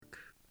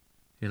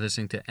You're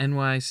listening to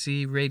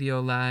NYC Radio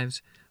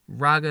Live's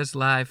Ragas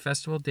Live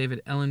Festival.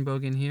 David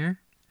Ellenbogen here.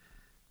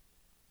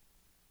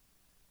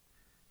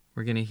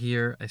 We're going to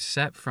hear a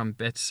set from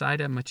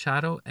Betsaida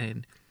Machado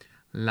and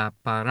La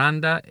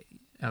Parranda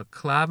El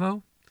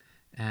Clavo,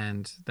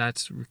 and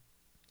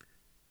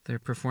they're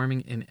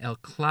performing in El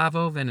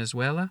Clavo,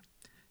 Venezuela.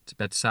 It's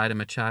Betsaida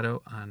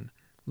Machado on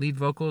lead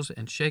vocals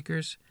and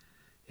shakers,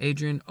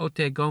 Adrian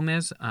Ote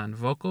Gomez on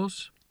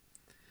vocals,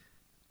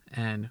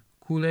 and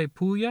Cule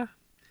Puya,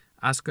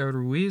 Oscar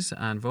Ruiz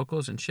on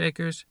vocals and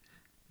shakers,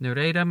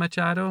 Nereida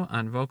Machado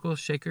on vocals,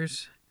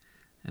 shakers,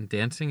 and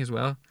dancing as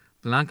well,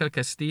 Blanca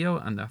Castillo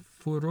on the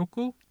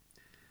furuku,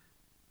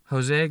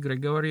 Jose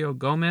Gregorio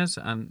Gomez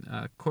on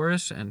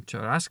chorus and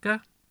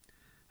chorasca,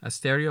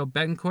 Asterio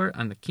Betancourt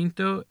on the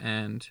quinto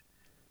and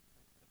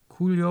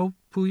Julio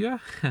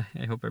Puya,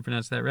 I hope I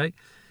pronounced that right,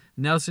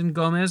 Nelson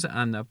Gomez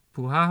on the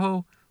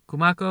pujajo,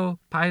 Kumako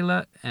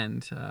Paila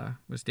and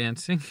was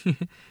dancing,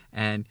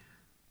 and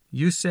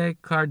Yuse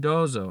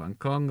Cardozo on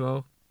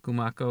Congo,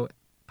 Kumako,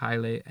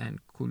 Paile, and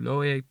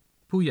Kuloe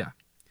Puya.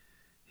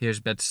 Here's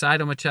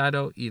Betsaida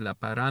Machado y La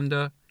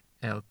Parranda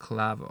El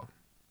Clavo.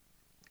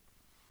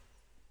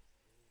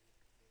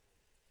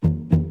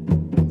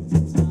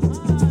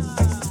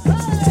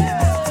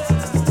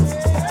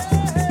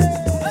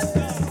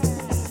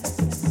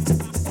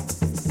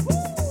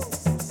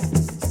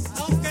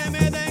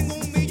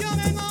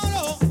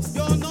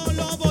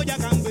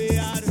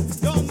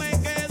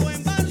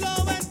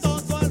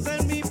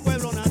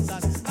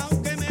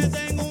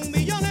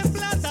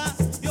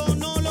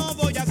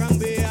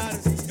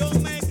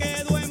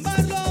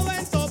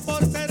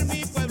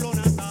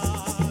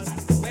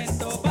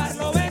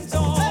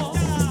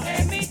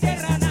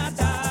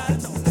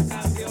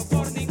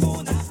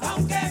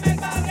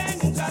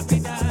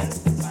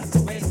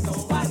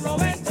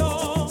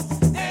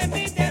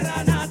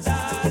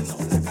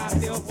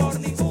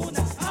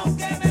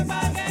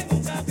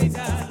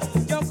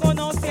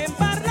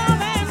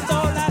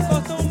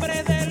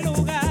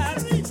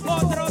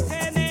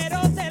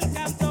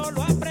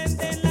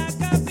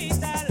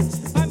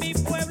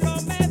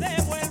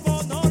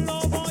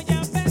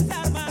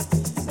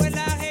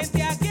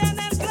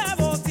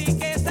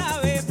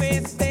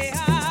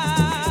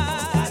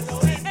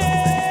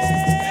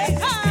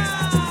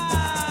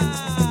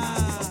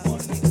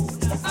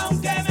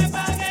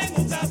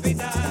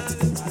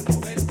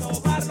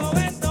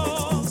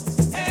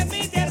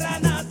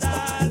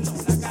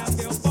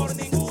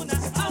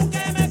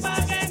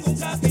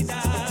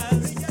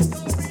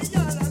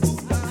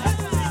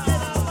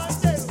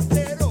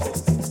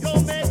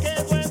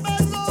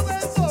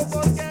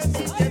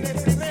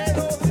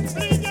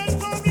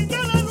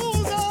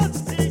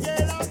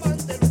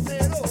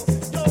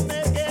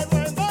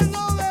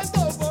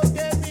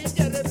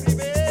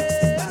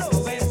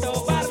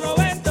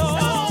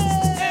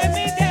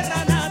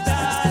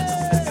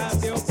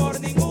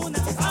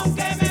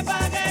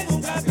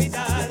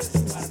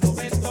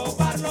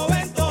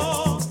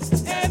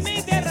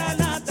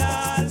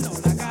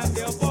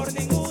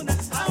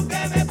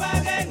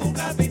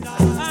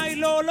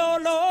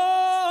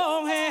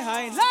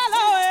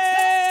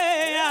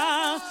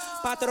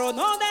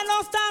 Patrono de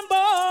los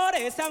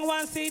tambores, San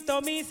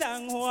Juancito, mi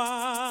San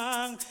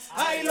Juan.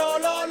 Ay, lo,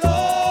 ay, lo,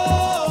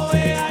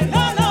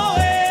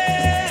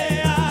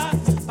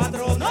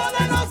 patrono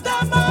de los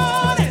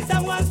tambores,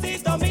 San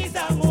Juancito, mi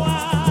San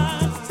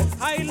Juan.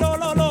 Ay, lo,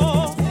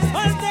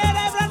 hoy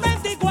celebra el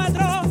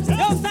 24,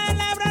 yo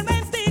celebro el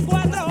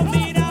 24,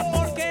 mira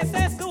porque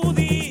ese es tu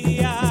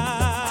día.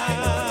 Ay,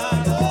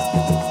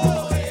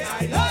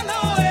 lo,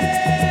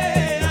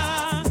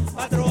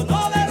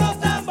 patrono de los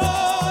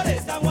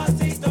tambores, San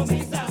Juancito,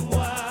 mi San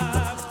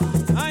Juan.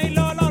 Ay,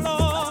 lo,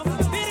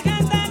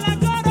 Virgen de la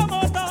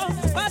Coromoto,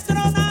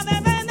 patrona de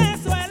Venezuela.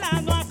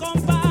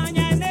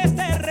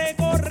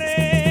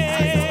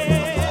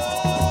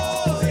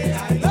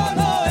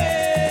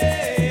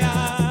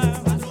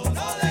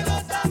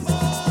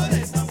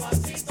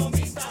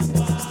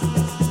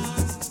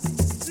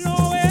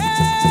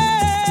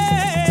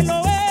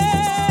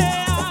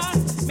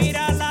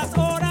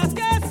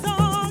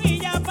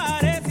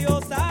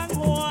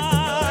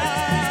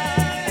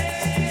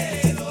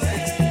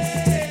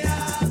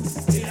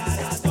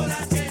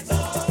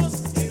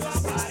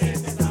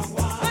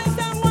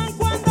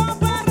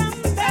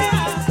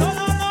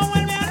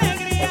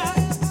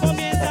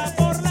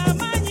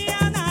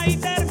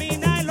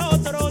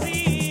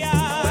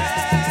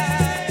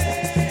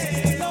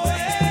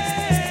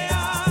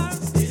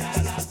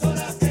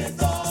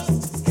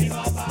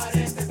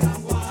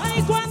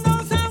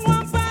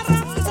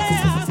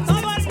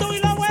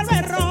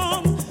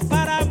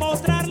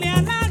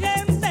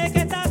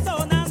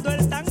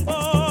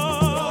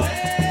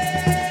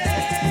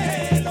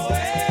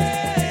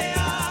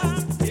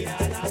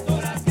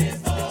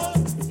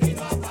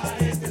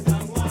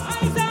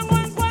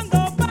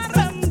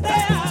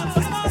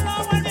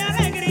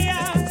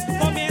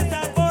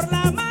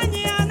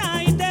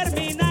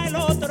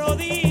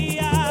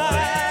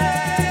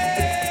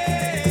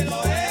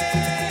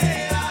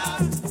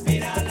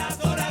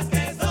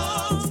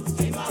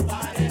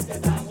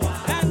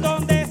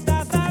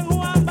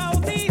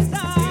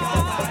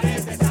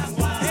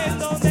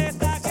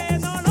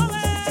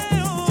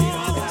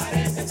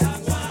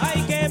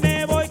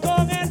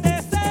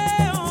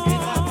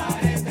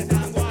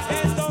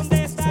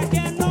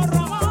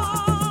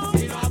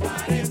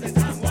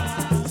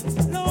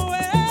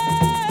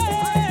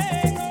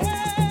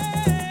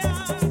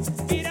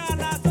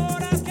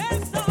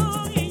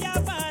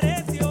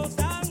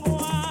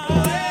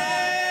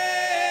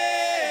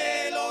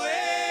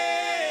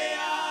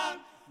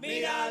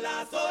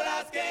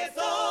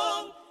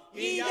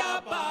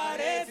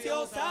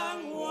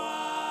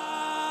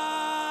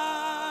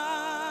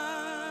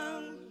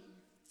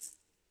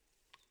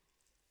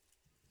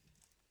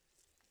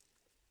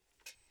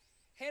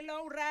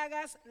 Hello,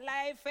 Ragas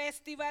Live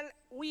Festival.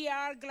 We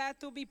are glad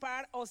to be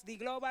part of the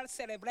global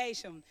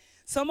celebration.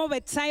 Somos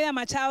Betsaida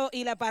Machado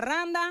y La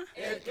Parranda.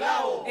 El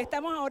Clavo.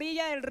 Estamos a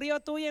orilla del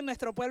río Tuy en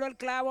nuestro pueblo El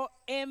Clavo,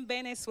 en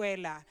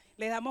Venezuela.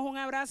 Les damos un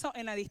abrazo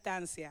en la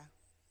distancia.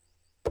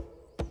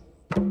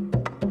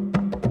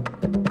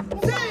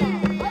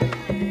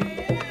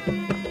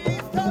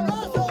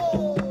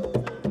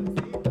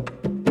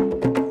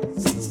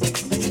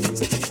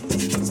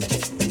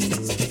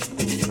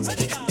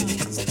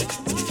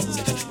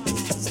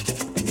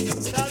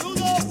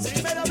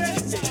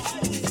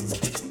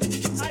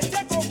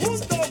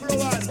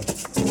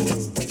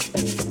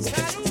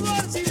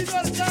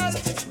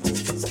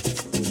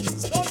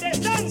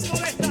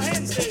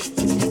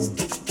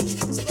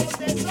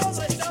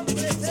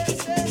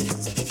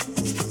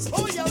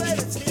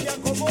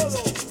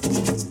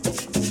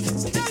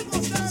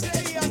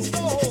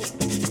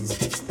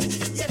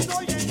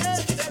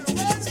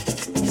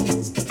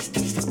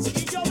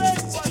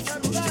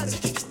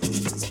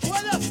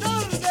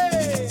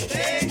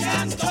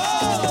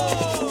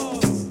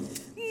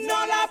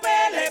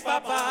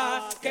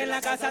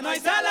 No hay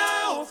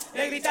salao,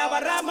 le gritaba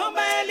Ramón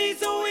Beli,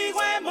 su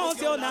hijo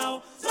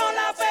emocionado. No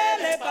la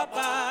pele,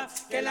 papá,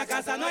 que en la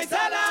casa no hay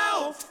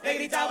salao, le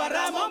gritaba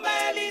Ramón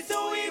Beli,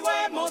 su hijo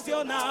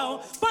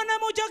emocionado. Pone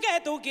mucho que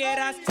tú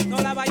quieras, no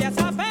la vayas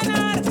a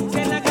penar,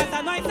 que en la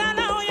casa no hay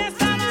salao y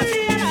está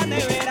vacía la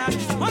nevera.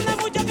 Pone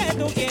mucho que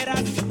tú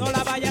quieras, no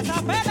la vayas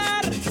a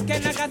penar, que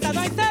en la casa no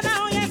hay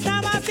salao y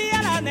está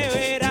vacía la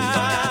nevera.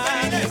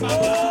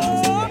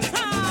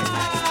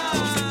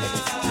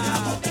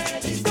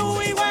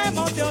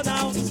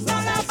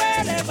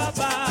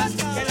 Papá,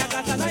 que en la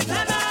casa no hay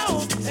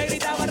salao, le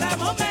gritaba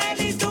Ramón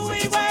Beli, tu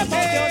hijo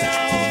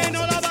emocionado.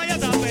 No la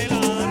vayas a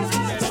pelar,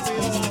 que lo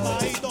pido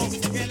papaito,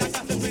 que en la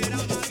casa espera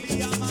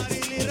Maglia,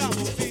 Maril y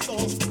Ramoncito.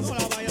 No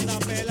la vayas a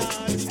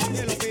pelar,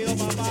 que lo pido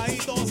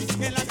papaito,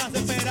 que en la casa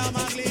espera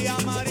Maglia,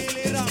 Maril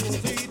y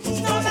Ramoncito.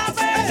 No la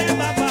peles,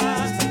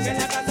 papá, que en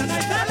la casa no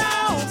hay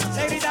salao,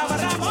 le gritaba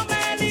Ramón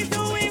Beli,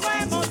 tu hijo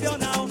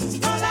emocionado.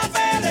 No la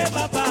peles,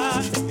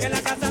 papá, que en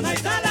la casa no hay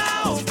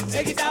salao,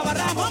 le gritaba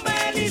Ramón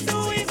Beli,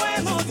 tu hijo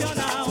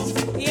emocionado.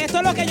 Y esto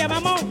es lo que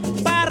llamamos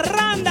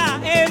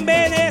parranda en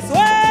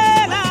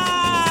Venezuela.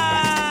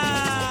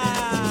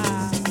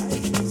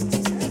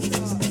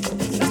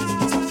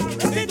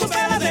 Si tú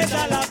pelas de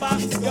salapa,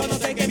 yo no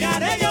sé qué me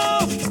haré yo.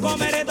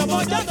 Comeré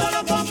topocho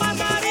solo con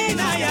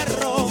margarina y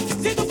arroz.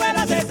 Si tú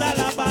pelas de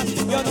salapa,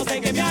 yo no sé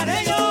qué me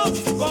haré yo.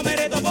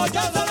 Comeré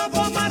topocho solo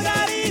con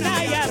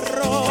margarina y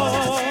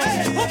arroz.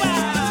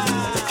 ¡Upa!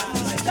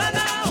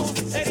 Salao,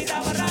 le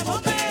gritaba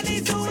Ramón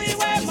Beli, su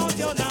hijo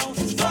emocionado.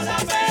 No la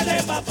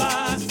pele,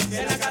 papá, que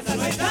en la casa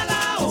no hay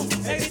salao.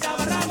 Le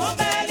gritaba Ramón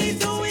Beli,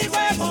 su hijo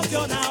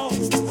emocionado. Que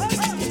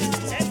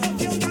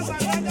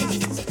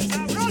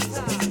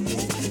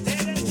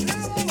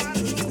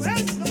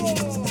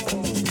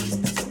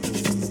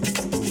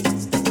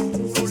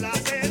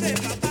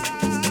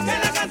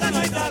en la casa no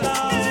hay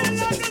salao.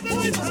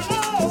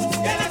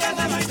 Que en la casa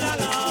no hay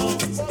salao.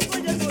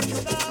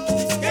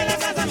 Que en la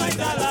casa no hay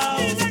salao.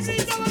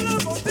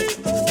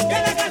 Que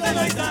en la casa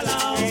no hay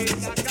salao.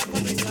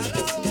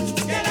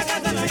 Que en la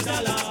casa no hay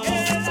salao.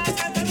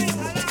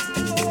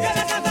 Que en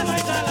la casa no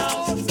hay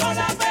salao. No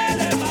la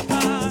pele,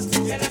 papá.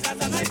 Que en la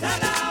casa no hay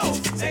salao.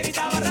 Le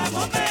gritaba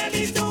Ramón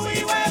Beli, tu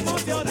hijo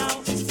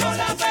emocionado. No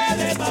la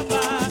pele,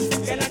 papá.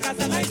 Que en la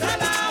casa no hay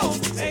salao.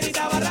 Le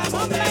gritaba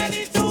Ramón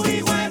Beli, tu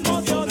hijo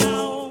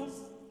emocionado.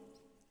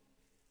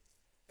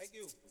 Thank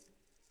you.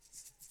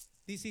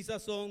 This is a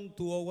song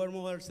to our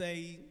mother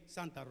say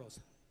Santa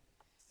Rosa.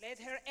 Let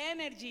her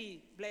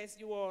energy bless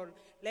you all.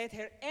 Let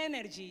her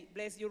energy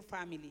bless your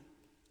family.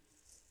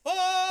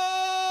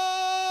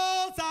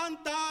 Oh,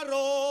 Santa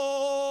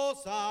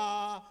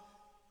Rosa,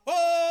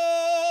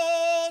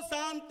 oh,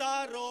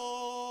 Santa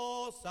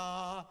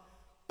Rosa,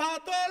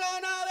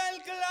 patrona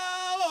del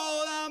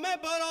Clavo, dame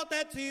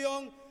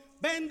protección,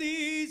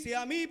 bendice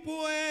a mi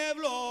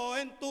pueblo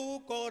en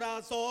tu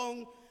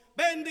corazón,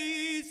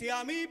 bendice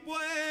a mi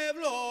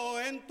pueblo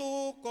en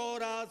tu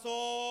corazón.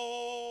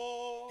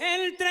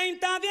 El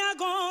 30 de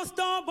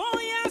agosto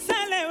voy a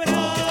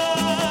celebrar.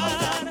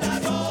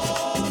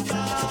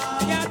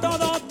 Y a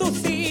todos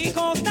tus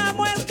hijos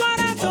damos el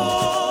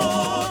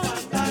corazón.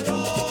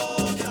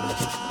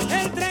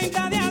 El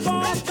 30 de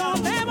agosto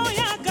te voy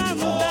a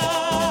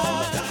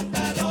cantar.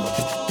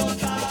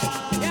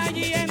 Y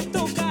allí en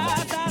tu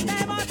casa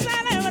te voy a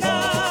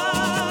celebrar.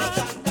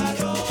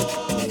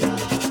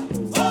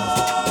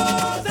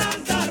 Oh,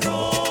 Santa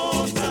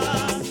Rosa,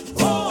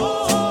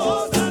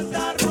 oh,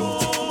 Santa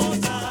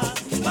Rosa,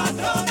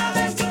 patrona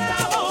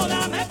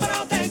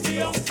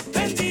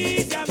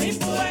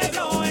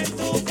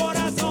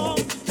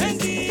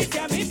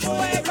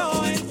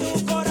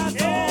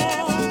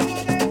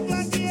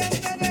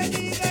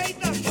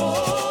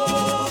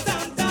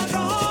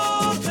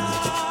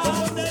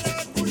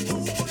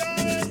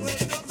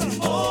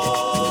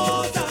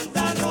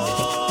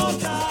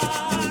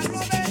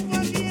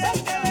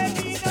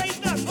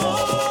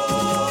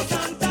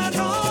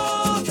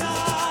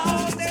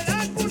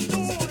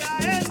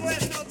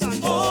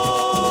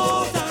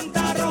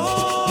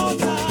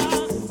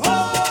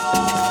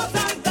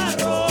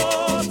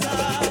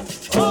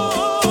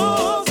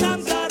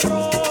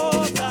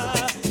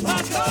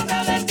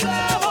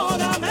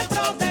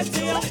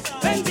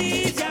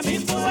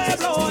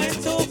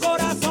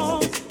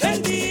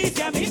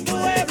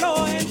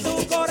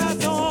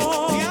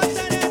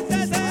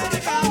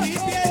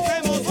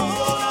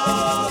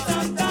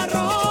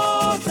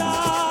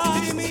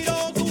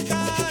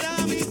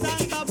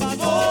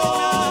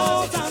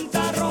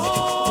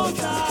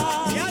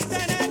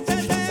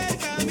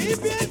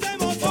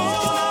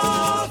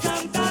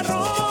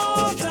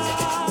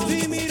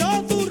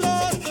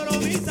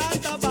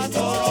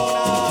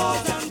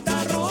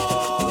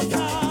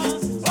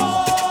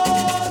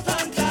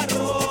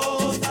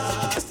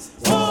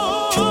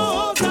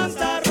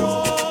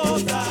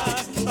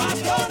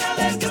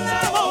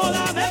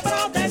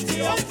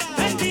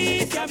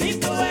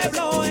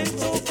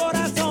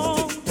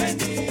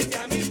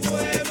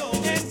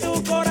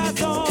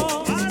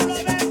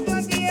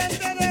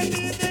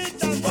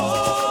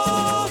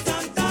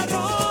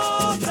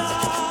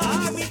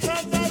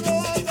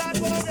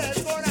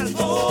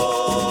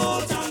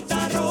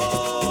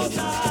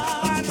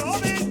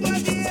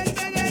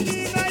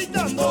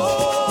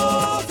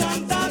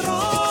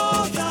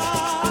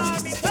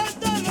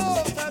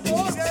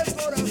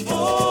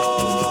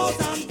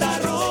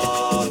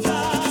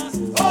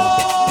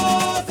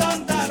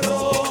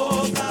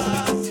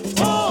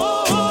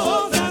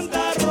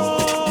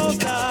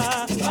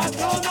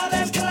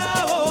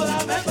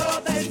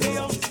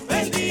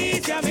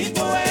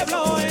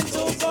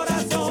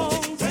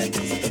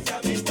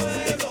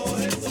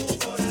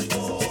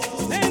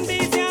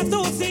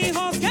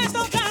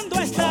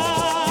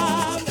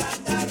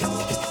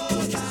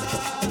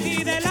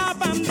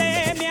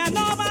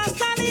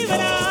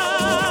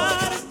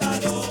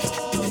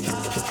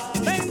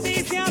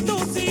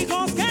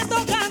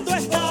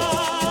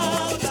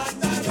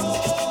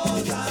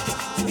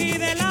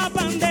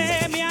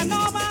pandemia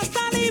no vas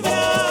a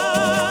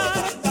librar.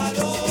 Santa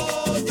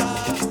Rosa,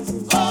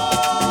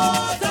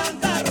 oh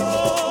Santa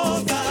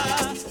Rosa,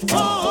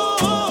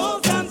 Oh,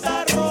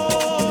 Santa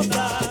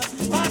Rosa,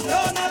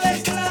 patrona del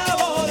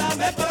esclavo,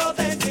 dame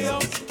protección.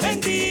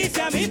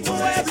 bendice a mi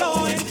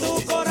pueblo en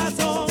tu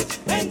corazón,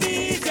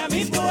 bendice a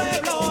mi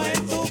pueblo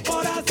en tu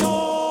corazón.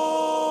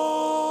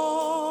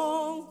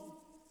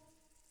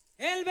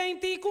 El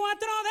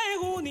 24 de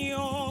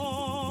junio,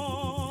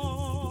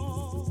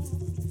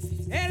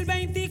 el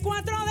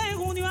 24 de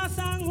junio a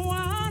San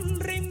Juan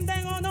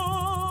rinden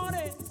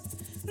honores,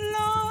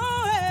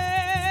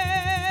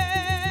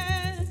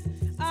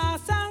 a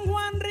San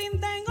Juan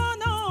rinden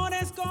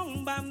honores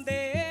con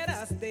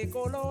banderas de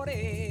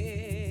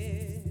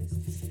colores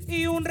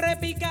y un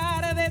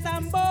repicar de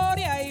tambor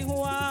y ay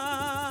Juan.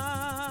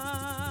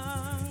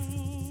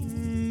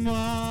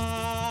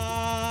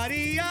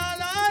 María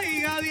la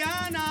hija de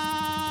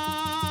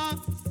Ana,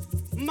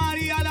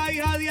 María la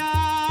hija de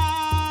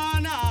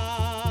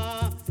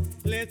Ana,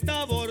 le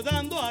está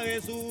bordando a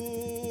Jesús,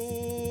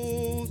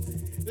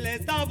 le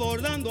está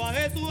bordando a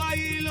Jesús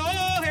ahí lo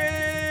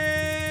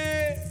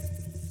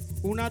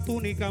una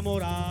túnica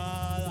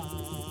morada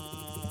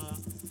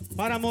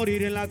para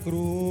morir en la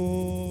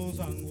cruz,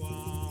 San Juan.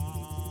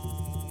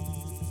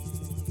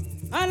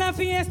 A la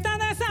fiesta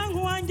de San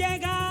Juan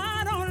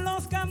llegaron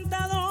los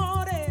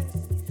cantadores,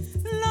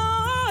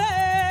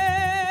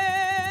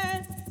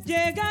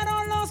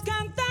 llegaron los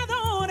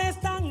cantadores,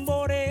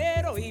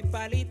 tamborero y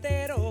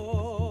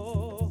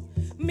palitero,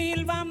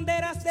 1000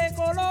 banderas de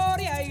color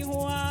y ay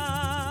Juan.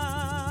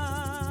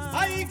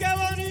 ¡Ay, qué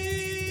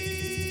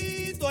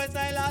bonito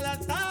está el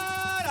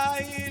altar!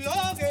 ¡Ay,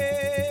 lo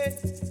que!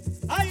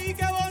 ¡Ay,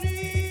 qué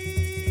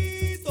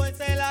bonito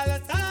está el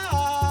altar!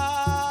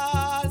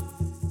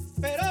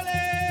 Pero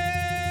le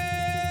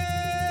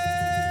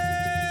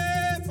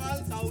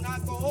falta una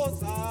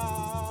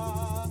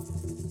cosa,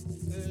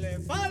 le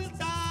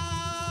falta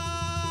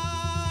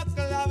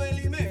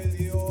clavel y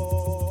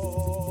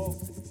medio,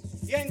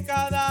 y en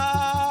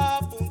cada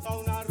punta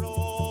una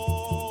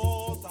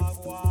rosa,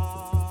 Juan.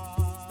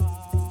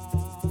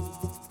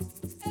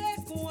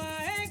 Ecua,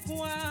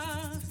 ecua,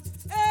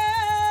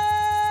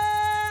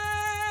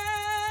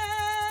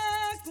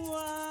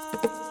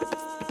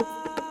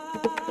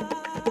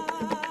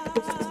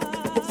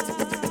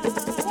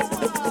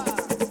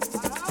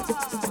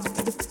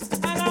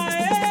 a la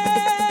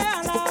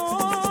a la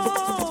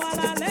o, a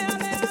la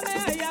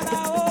le y a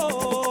la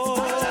o.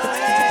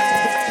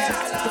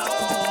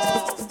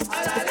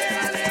 A la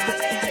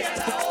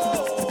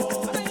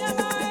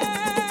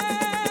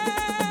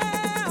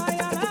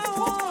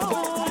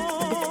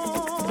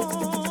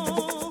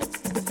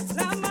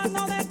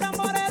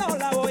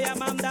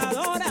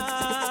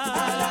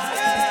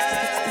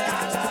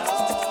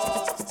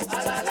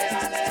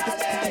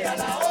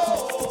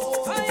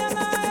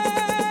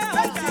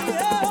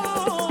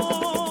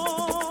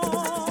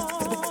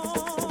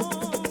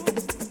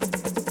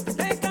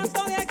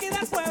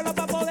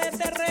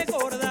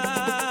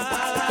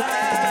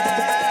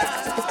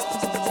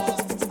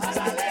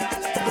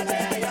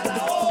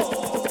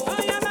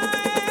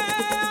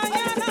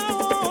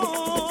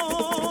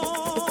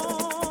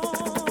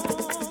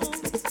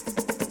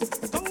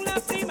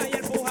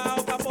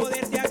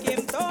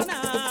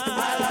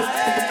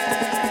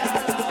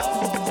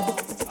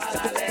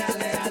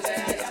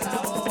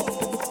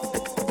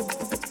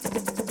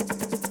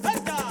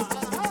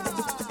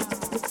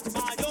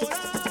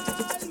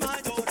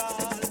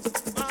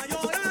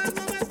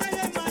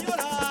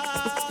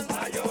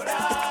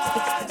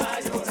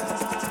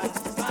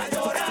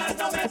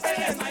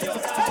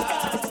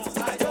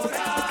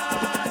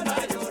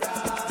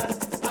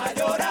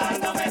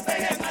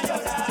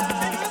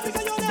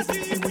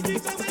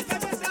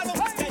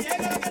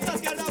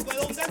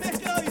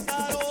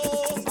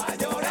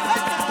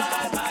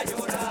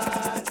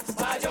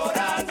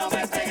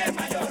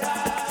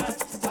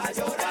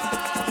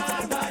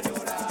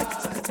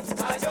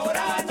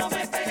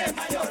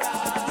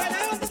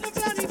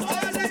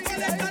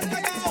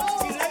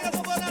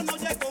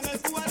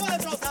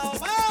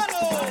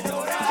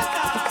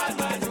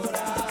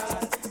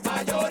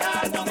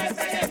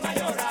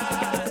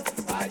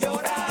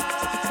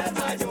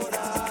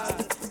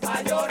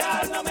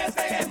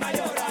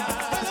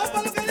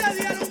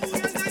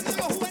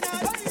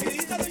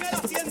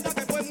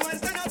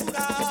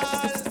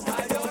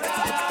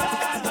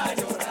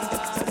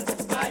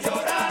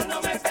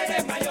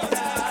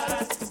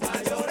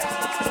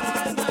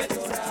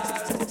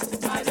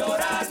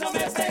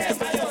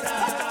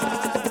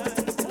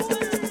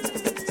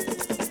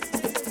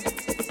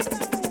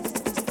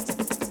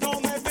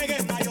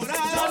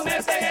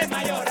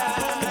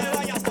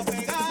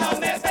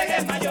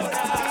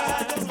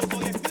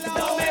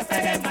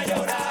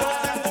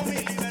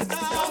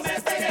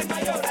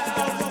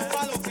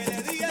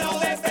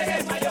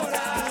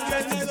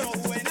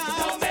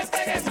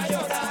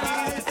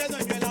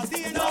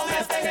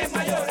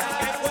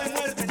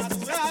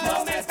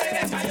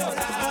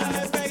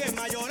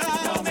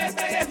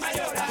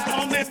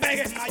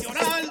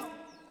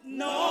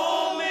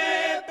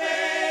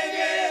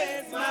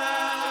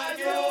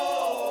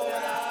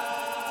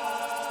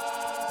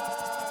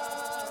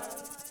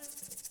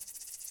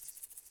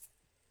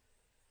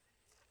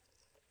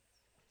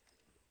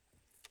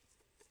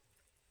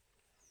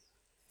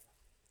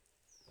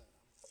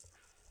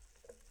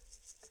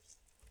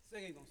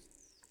Seguimos.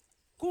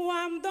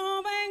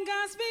 Cuando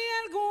vengas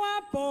bien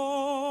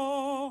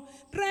guapo,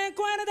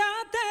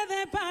 recuérdate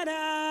de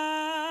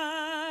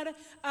parar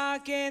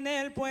aquí en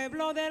el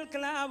pueblo del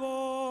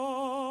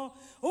Clavo,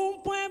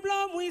 un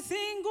pueblo muy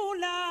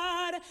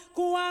singular.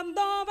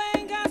 Cuando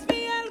vengas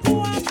bien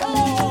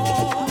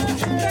guapo,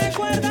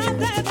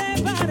 recuérdate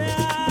de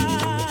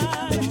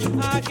parar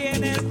aquí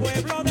en el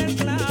pueblo del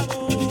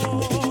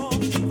Clavo,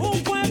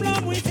 un pueblo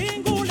muy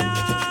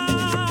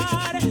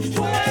singular,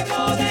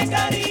 pueblo de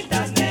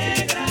caritas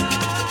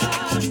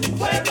negras,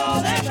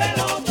 pueblo de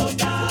pelo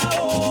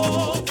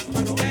tostado.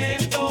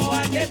 Roberto,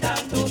 aquí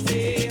están tus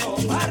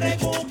hijos para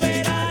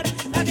recuperar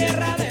la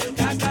tierra del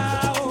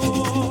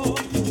cacao.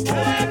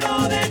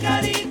 Pueblo de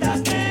caritas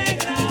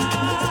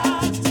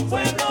negras,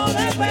 pueblo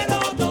de pelo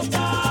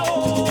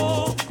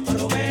tostado.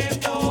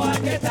 Roberto,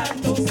 aquí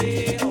están tus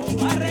hijos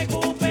para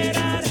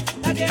recuperar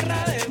la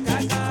tierra del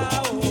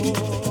cacao.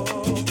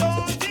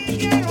 Yo sí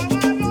quiero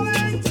amarlo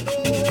lento,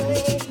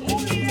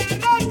 un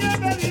hierro que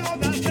me dio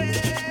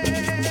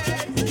nacer.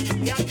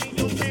 Y aquí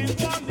yo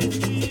tengo a mis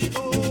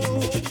hijos,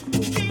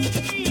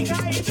 mi hija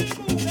y mi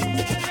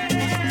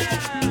mujer.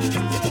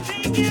 Yo sí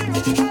quiero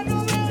amarlo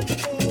lento,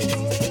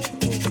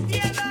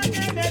 tierra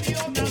que me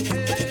dio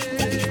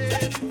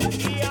nacer.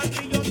 Y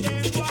aquí yo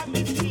tengo a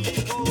mis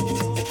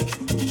hijos,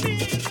 mi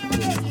hija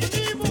y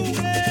mi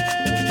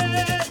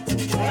mujer.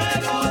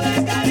 Pueblo de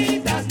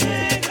caritas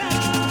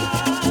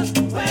negras,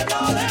 pueblo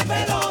de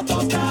pelo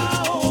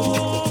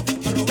tostado.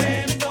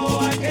 Roberto,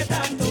 aquí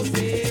están tus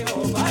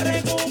hijos para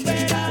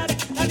recuperar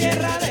la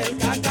tierra del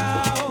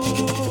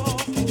cacao.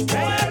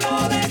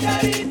 Pueblo de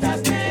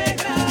caritas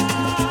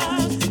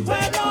negras,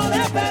 pueblo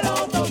de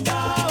pelo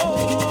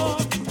tostado.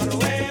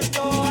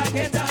 Roberto, aquí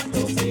están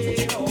tus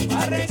hijos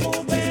para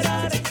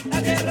recuperar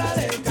la tierra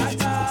del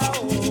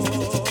cacao.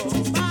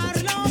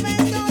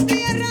 Parlamento,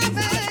 tierra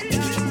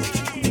bella,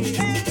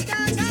 del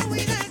cacao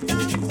y del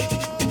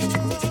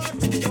tambor,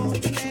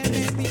 donde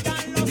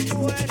repican los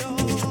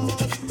cueros,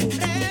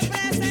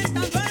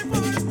 representando el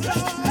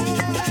folclor.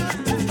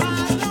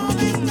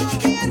 Parlamento,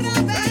 tierra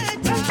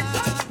bella,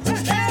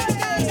 del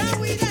cacao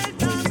y del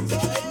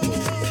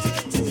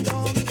tambor,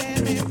 donde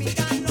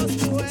repican los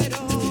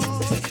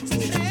cueros,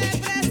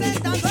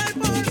 representando el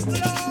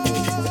folclor.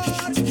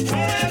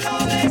 Pueblo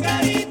de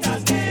caritas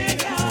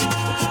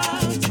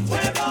negras,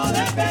 pueblo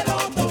de pelo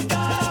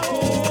tostado.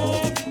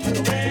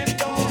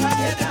 Roberto,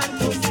 aquí están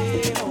tus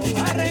hijos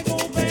para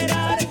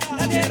recuperar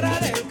la tierra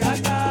del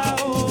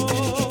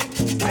cacao.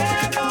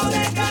 Pueblo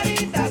de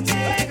caritas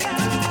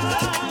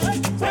negras,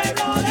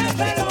 pueblo de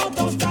pelo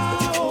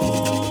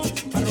tostado.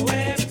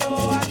 Roberto,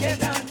 aquí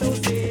están tus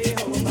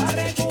hijos para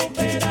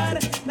recuperar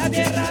la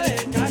tierra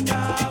del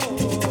cacao.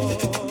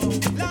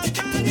 Las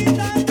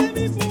caritas de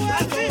mi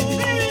pueblo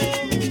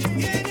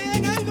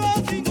tienen algo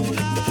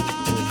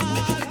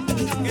singular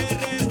que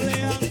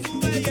reflejan su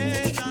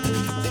belleza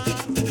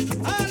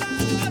a la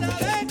hora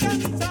de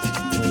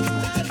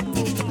cantar.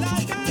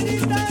 Las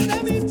caritas de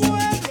mi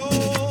pueblo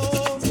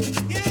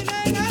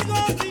tienen algo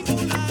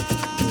singular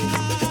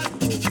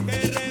que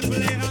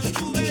reflejan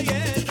su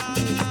belleza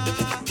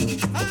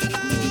a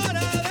la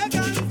hora de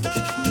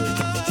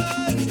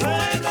cantar.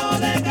 Pueblo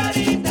de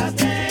caritas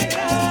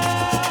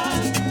negras,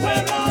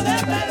 pueblo de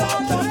pelo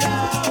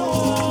tostado.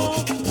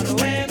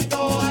 Roberto,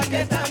 aquí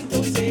están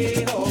tus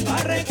hijos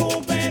para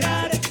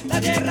recuperar la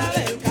tierra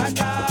del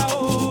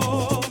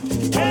cacao.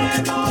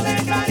 Pueblo de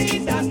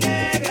caritas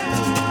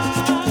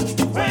negras,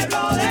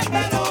 pueblo de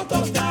pelo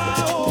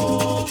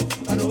tostado.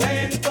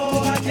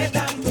 Roberto, aquí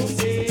están tus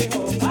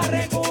hijos para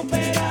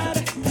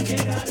recuperar la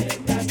tierra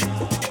del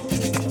cacao.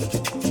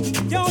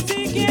 Yo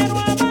sí quiero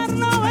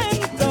amarlo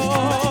lento,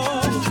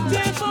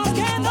 tiempos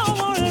que no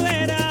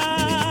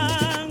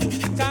volverán,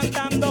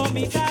 cantando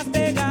misas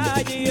de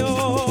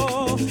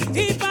gallo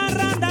y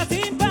parrandas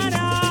sin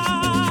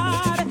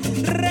parar.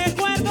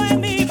 Recuerdo en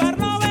mi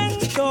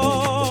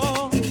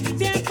Barlovento,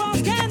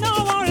 tiempos que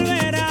no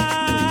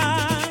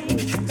volverán,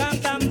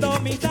 cantando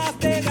misas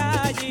de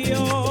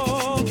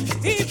gallo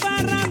y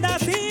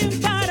parrandas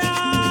sin parar.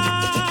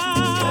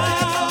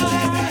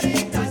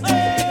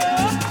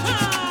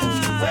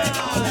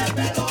 Pueblo de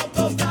pelo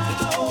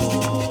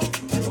tostado,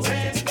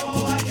 Roberto,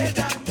 aquí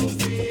están tus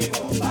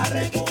hijos para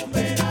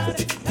recuperar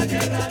la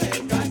tierra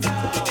del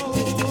cacao.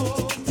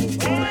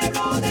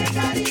 Pueblo de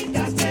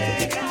caritas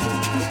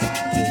negras,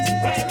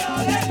 pueblo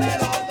de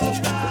pelo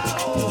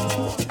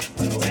tostado,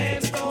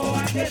 Roberto,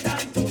 aquí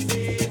están tus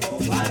hijos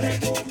para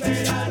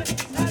recuperar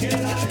la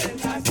tierra del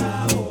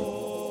cacao.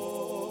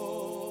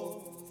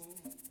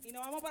 Y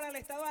nos vamos para el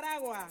estado de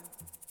Aragua.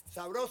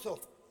 Sabroso,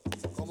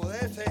 como de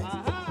ese.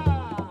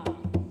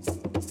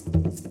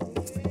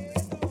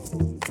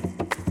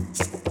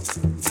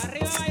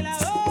 Arriba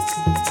bailadores.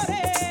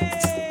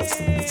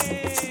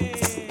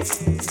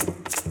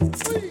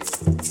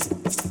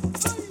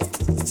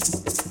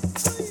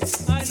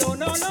 Ay, no,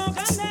 no, no,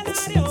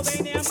 Candelario,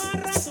 ven y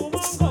amarra tu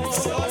bongo. Ay,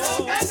 no,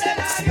 no,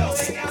 Candelario,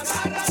 ven y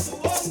amarra tu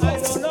bongo. Ay,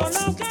 no, no,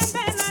 no,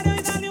 Candelario,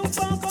 y dale un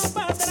poco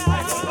para atrás.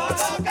 Ay, no,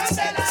 no,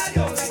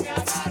 Candelario, ven y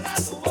amarra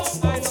tu bongo.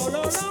 Ay, no,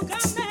 no,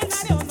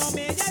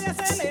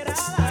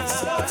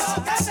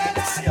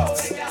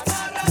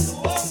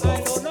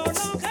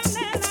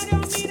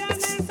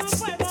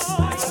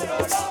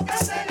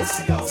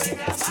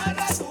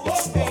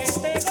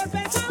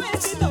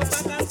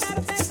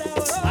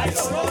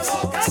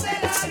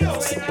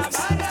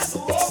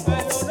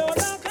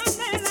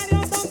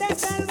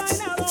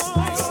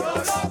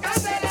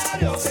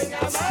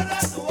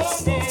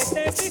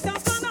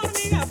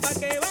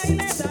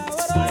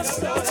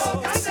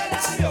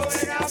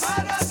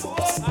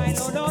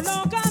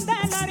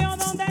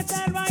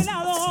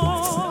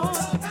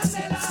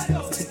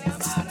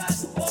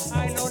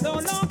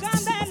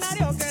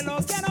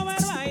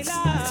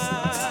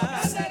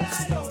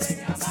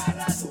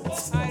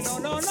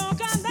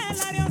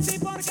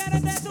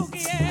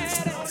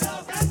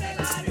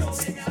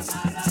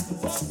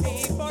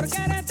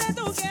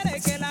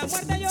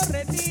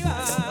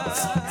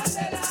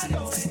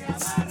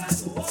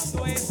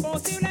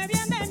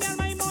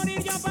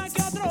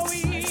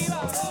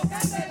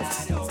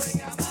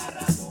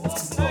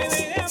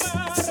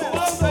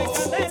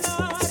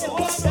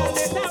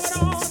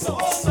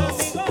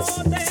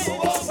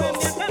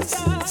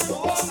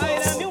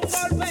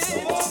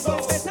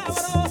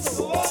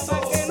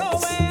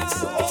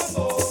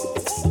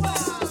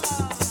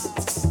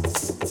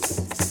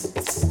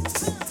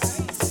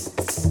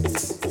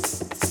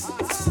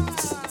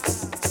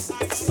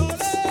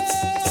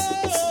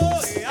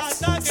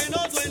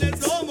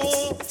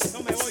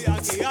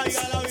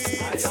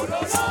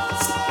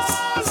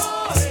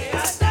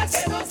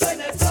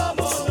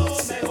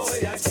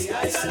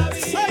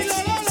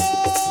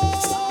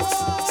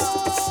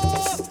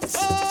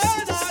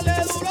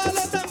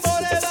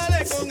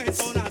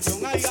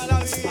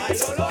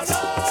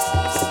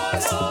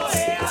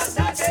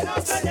 hasta que no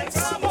suene el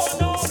plomo,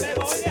 no me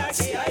voy de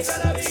aquí, ay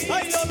Galaví.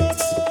 Ay, lo, lo.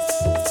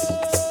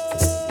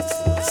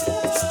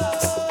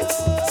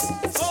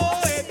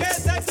 Oh, es que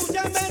se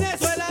escucha en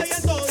Venezuela y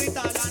en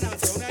todita la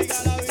nación, ay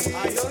Galaví.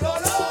 Ay,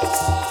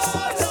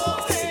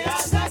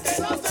 hasta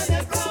que no suene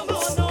el plomo,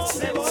 no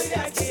me voy de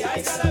aquí,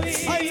 ay Galaví.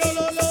 Ay, lo,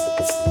 lo.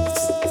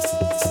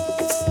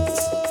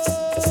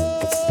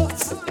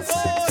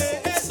 Oh,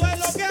 eso es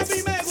lo que a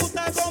mí me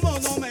gusta, como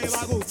no me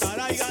va a gustar,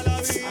 ay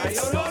Galaví. Ay,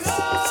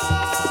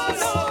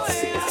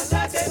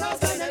 hasta que no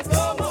suene el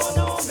plomo,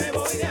 no me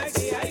voy de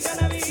aquí, ay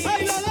Galaví.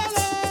 Ay, lo, lo.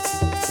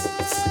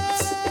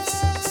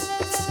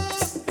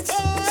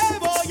 Oh,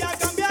 voy a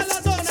cambiar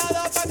la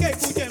tonada para que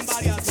escuchen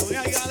variaciones,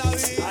 ay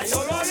Galaví. Ay,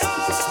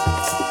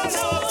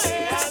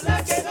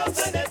 hasta que no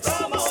suene el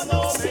plomo, no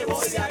me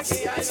voy de aquí,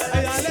 ay Ay,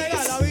 Galaví. dale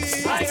Galaví, Ay,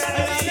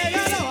 Galaví. dale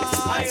Galaví,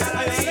 Ay,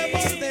 Galaví. dale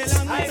por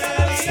delante, Ay,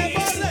 Galaví. dale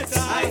por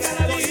detrás, Ay,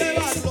 Galaví. voy a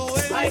llevarlo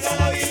en Ay, la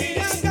Galaví.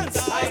 villa a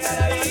cantar. Ay,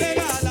 Galaví. Dale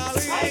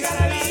Galaví, Ay,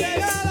 Galaví. dale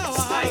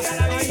Galaví, Ay,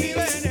 Galaví. ay, mi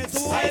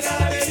Venezuela, Ay,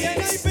 Galaví. te viene a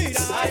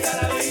inspirar. Ay,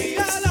 Galaví. Ay, mi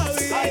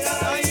Galaví, Ay,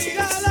 Galaví. ay, mi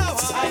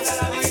Galaví, Ay,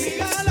 Galaví. ay, mi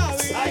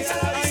Galaví, Ay,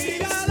 Galaví. ay, mi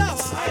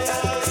Galaví. Ay,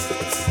 Galaví.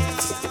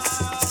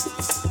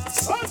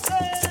 Ay,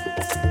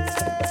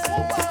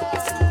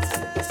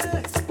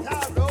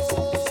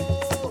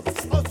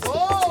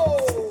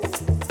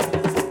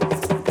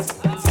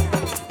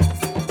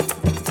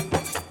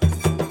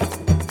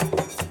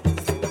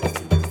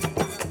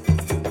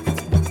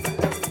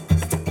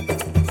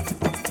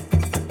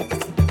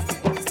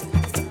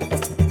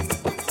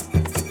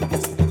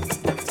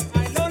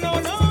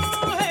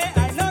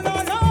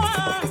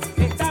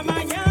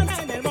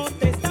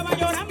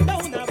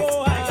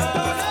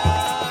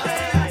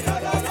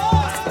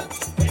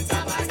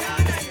 esta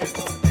mañana en el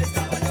monte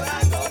estaba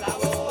llorando una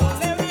boa.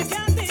 Le dije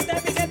a ti, te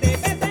piquete,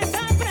 vete,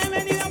 estás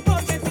prevenida,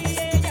 porque si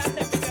ella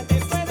te pica te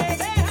puede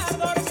dejar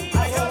dormir.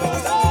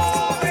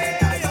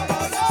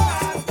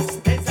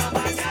 Esta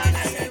mañana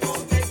en el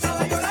monte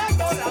estaba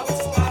llorando una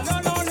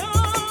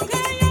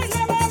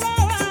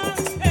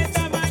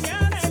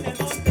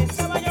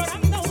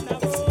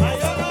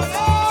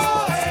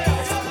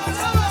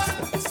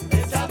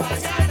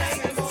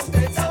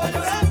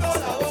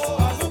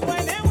boa. No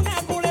puede una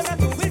culebra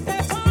subirse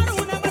por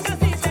una mata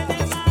si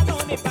tiene mano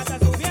ni pata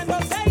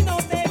subiéndose y no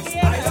te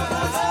quiere.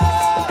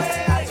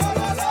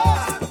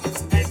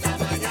 Esta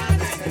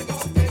mañana en el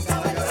monte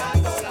estaba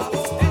llorando la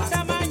boa.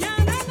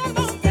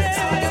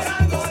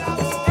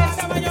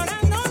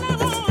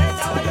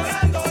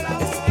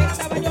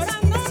 Estaba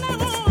llorando la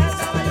boa.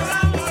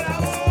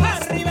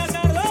 Arriba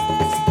Cardoso.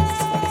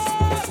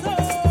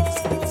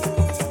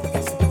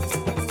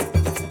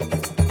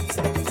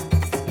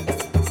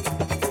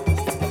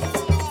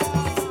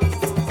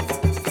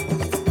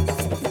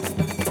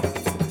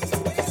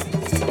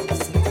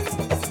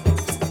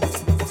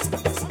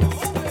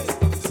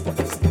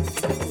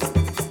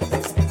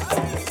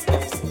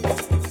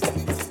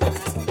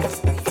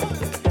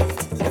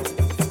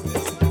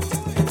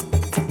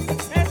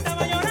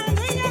 Estaba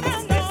llorando y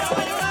llorando.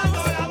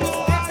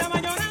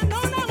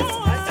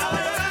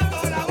 Estaba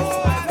llorando la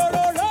boa.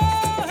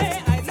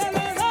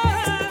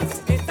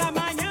 Esta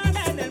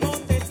mañana en el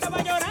monte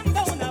estaba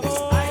llorando una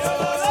boa.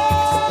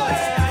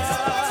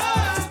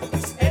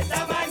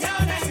 Esta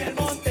mañana en el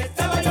monte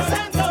estaba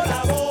llorando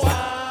la boa.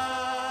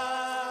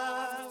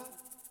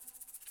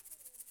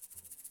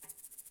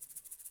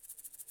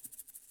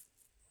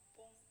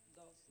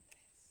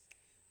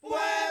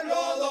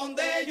 Pueblo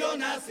donde yo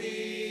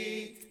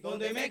nací,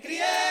 donde me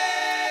crié,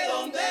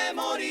 donde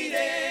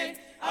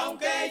moriré,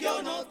 aunque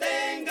yo no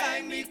tenga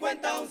en mi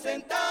cuenta un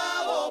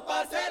centavo,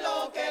 pase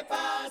lo que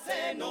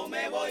pase, no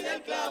me voy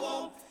del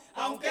clavo.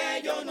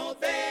 Aunque yo no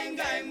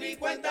tenga en mi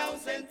cuenta un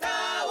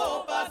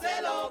centavo,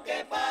 pase lo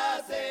que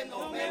pase,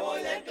 no me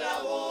voy del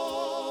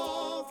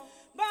clavo.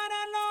 Para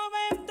el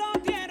momento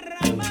tierra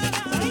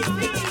amada,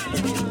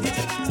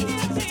 tierra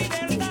ardiente y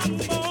del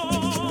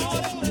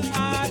tambor.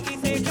 Aquí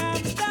se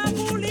canta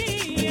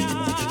Julia,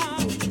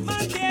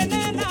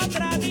 mantiene la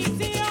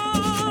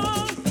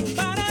tradición.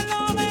 Para el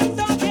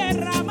momento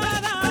tierra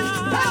amada,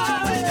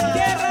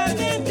 tierra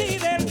ardiente y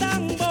del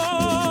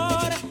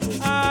tambor.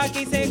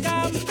 Aquí se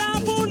canta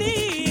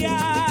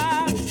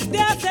Julia, de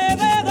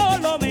Acevedo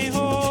lo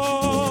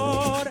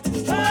mejor.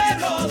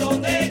 Pueblo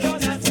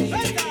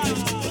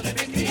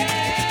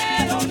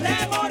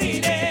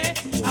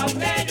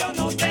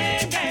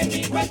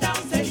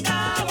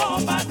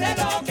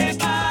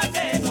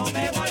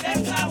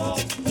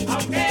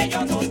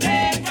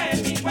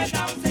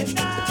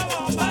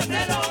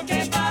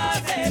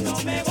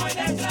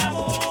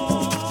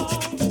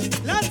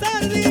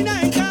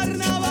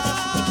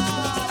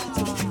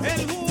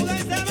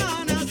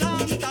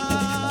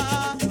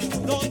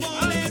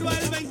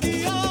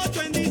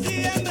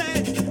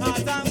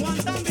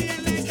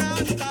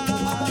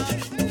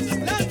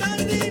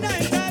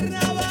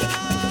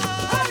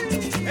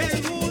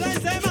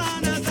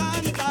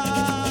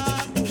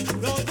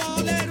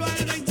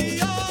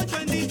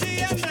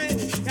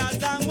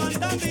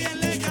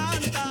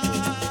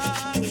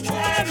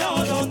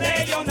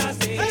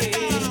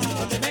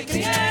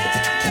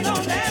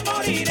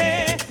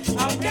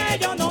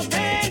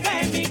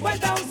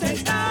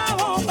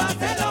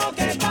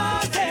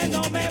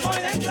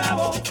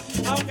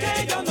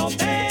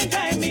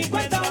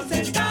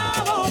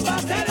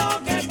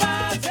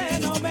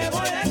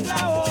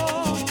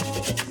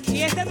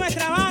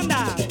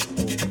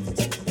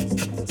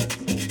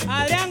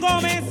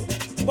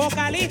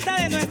vocalista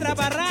de nuestra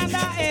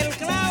parranda, El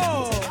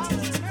Clavo.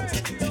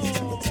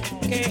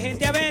 Que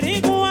gente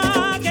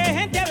averigua, que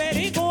gente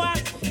averigua,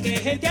 que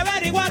gente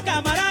averigua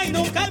cámara y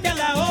nunca te han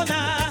dado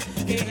nada.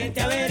 Que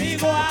gente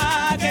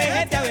averigua, que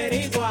gente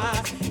averigua,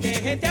 que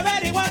gente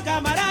averigua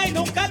cámara y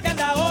nunca te han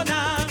dado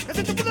nada.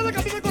 Ese tipo de la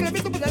cabina con el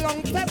viento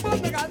pelón se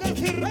pone a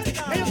decir.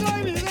 Ellos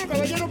traen mi dinero,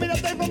 caballero, mira,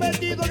 tengo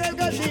metido en el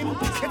casín.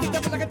 Que te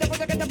pasa, que te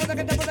pasa, que te pasa,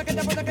 que te pasa, que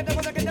te pasa, que te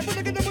pasa, que te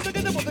pasa, que te pasa,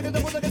 que te pasa, que te pasa, que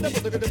te pasa, que te pasa, que te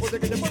pasa, que te pasa,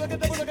 que te pasa, que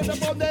te pasa, que te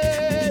pasa.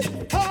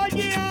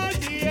 Oye,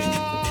 oye.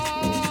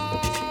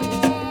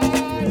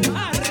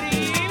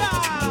 ¡Arriba!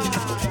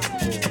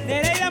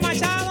 Nereida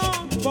Machado,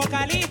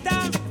 vocalista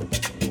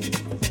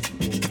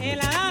en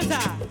la danza.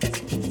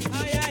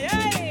 ¡Ay, ay,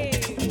 ay!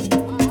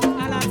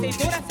 A la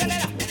cintura se le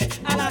da,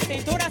 a la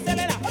cintura se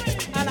le da,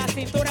 a la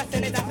cintura se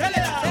le da, se le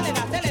da, se le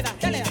da, se le da,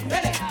 se le da, se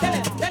le da, se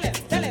le da, se le da,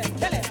 se le da,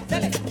 se le da, se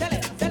le da, se le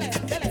da, se le da,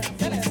 se le da,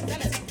 se le da, se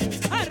le da.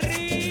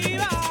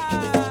 ¡Arriba!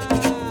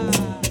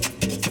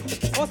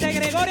 José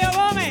Gregorio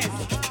Gómez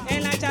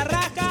en la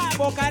charrasca,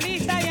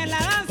 vocalista y en la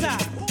danza.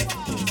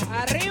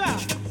 Arriba.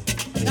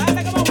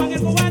 Dale como Juan el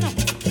cubano.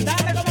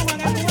 Dale como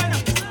Juan el cubano.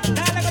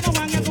 Dale como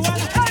Juan el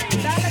cubano.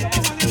 Dale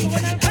como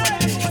Juan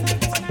el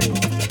cubano.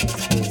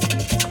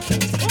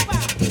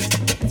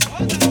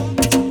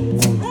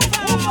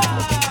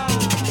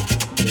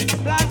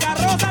 Blanca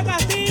Rosa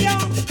Castillo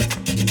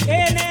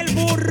en el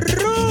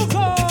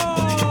burruco.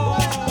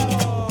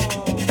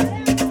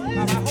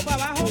 Pa' abajo, pa'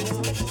 abajo.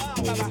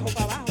 Pa' abajo,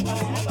 pa' abajo.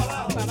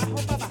 Pa' abajo,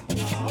 pa' abajo.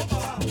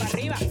 Pa'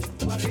 arriba.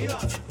 Pa' arriba.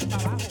 Pa'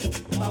 abajo.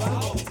 Pa'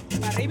 abajo.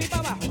 Pa' arriba y pa'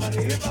 abajo. Pa'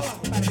 arriba y pa'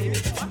 abajo. Pa' arriba y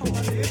pa' abajo. Pa'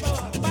 arriba y pa'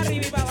 abajo. Pa'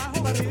 arriba y pa'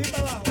 abajo. Pa' arriba y pa'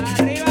 abajo.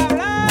 Arriba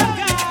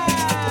Blanca.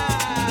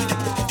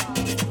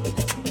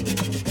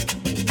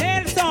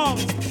 Nelson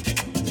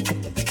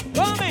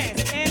Gómez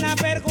en la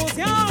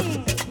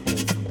percusión.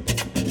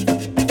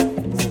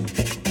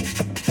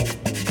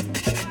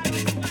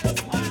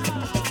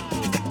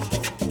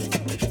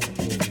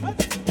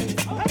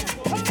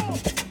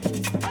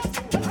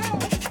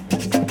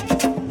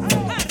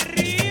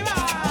 Arriba.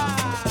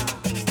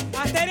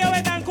 Asterio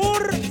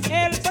Betancourt,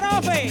 el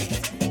profe.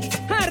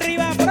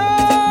 Arriba,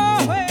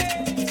 profe.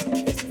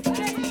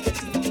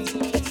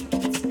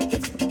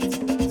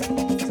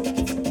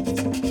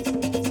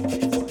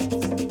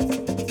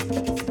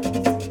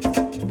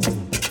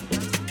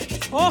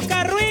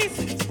 Oscar Ruiz,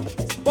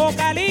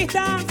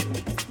 vocalista,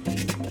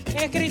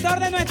 escritor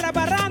de nuestra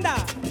parranda.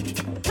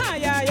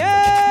 Ay, ay,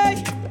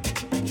 ay.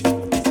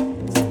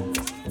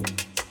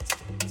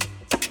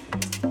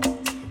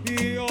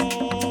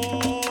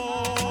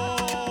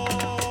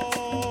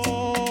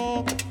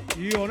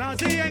 Yo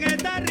nací en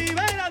esta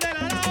ribera del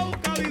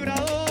Arauca,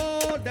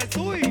 vibrador del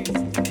Tuy.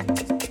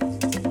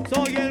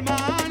 Soy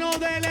hermano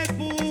de la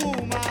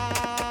espuma,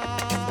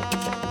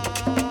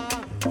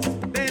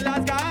 de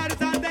las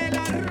garzas de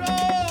la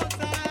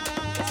rosa.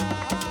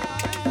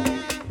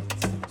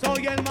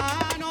 Soy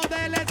hermano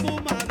de la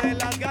espuma, de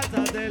las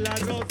garzas de la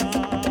rosa.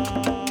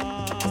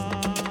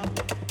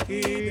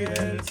 Y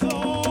del sol.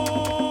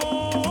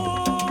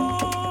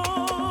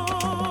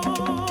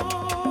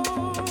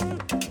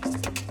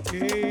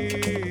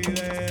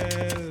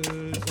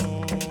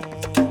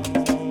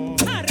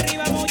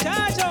 Arriba,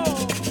 muchachos.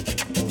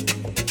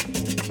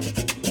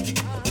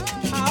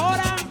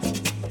 Ahora.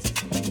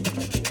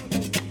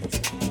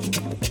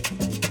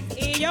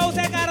 Y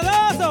Jose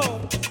Cardoso,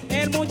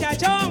 el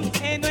muchachón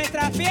en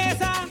nuestra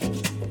pieza.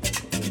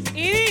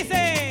 Y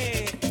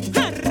dice.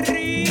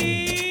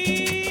 Arriba.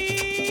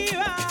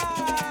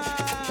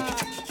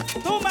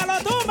 Túmbalo,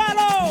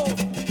 túmbalo.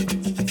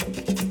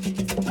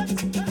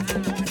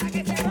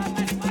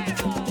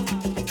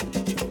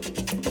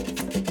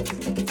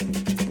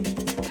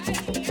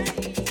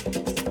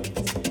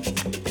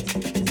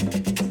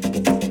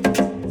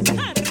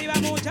 Arriba,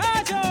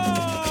 muchachos.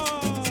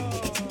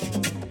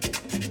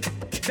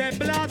 The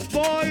Black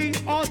Boy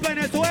of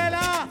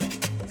Venezuela,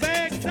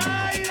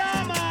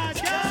 Betsaida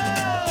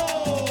Machado.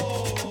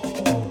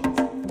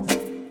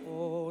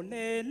 Oh,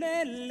 le,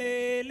 le,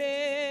 le, le.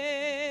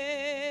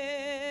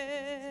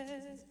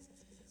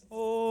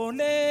 Oh,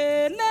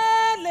 le,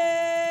 le,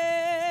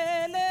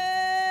 le, le.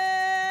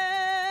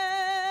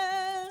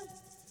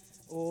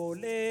 Oh,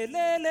 le,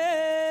 le,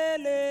 le,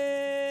 le.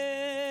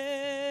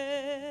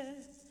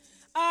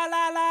 A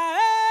la, la,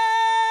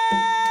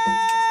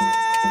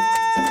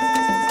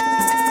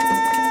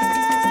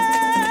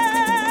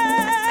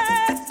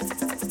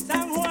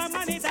 San Juan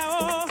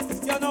Manitao,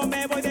 yo no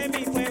me voy de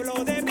mi pueblo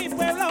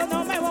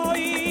no me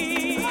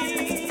voy.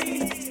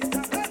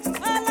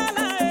 A la,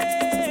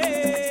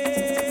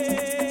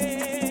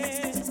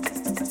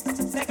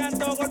 se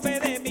cantó golpe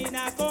de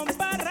mina con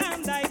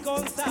parranda y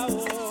con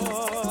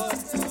sabor.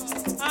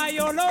 Ay,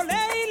 yo lo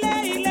leí, la.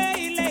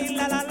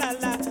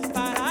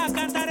 Para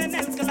cantar en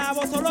el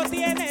clavo solo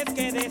tienes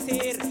que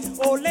decir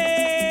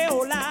ole,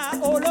 hola,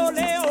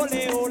 olole,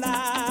 ole, hola.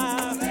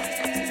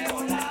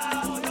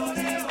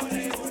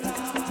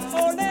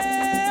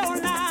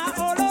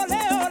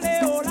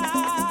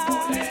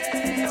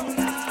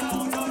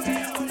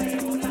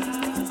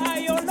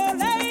 Ay, yo lo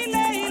leí,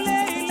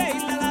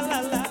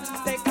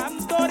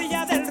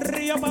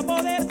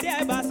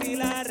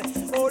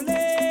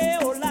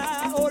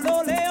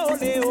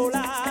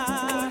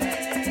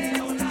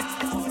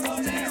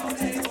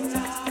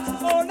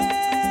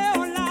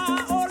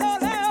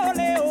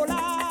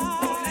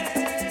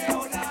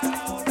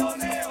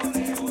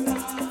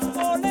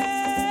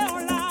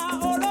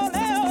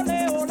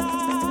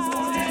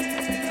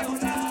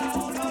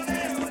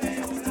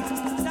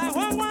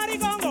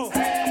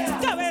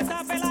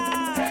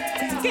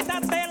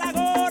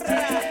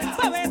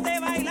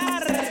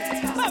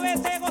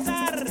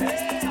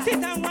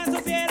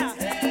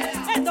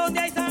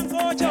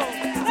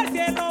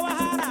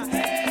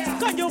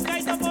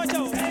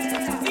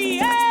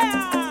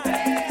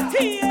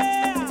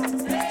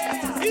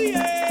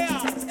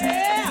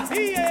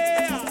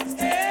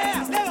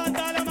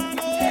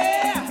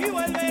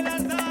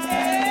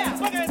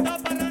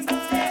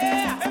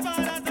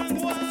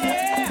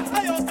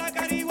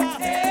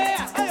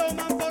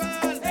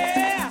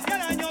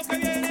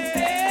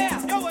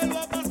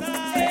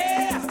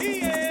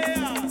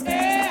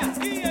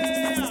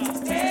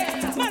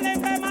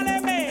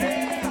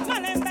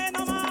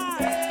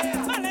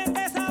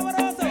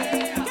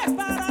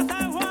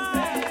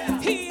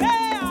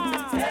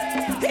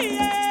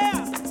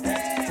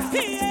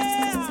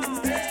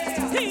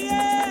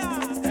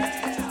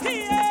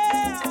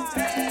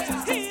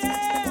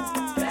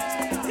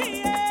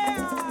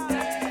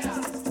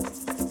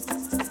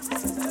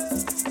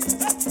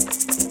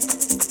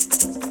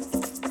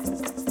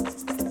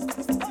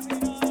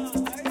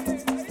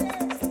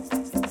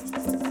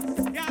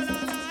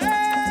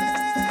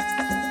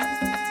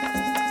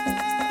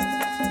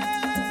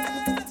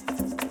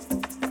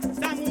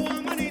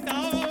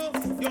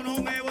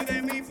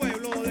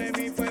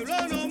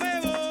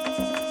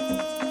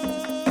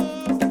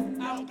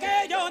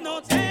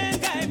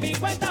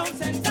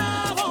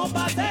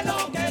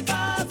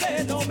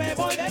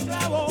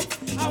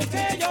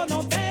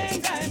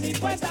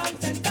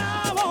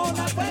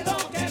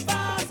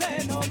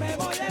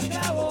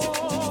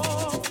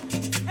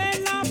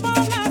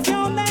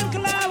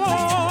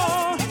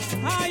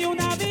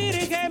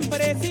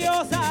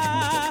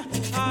 preciosa,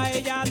 a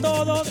ella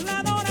todos la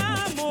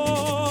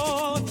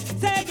adoramos.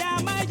 Se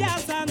llama ella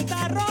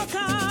Santa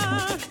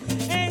Rosa,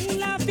 en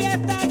la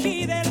fiesta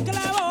aquí del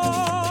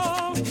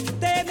clavo.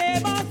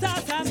 Tenemos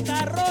a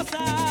Santa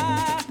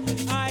Rosa,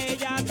 a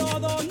ella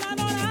todos la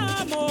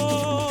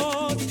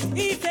adoramos.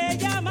 Y se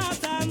llama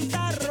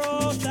Santa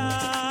Rosa.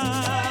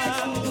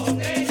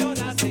 Donde yo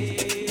nací,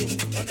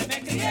 donde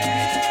me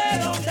crié,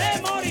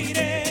 donde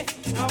moriré,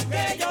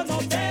 aunque yo no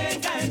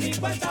tenga en mi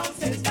cuenta un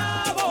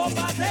centavo,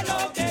 pase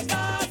lo que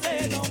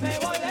pase, no me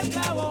voy del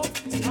clavo.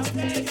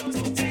 Aunque yo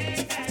no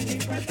tenga en mi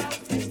cuenta un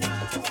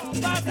centavo,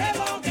 pase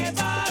lo que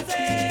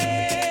pase,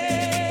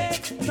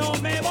 no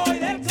me voy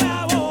del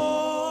clavo.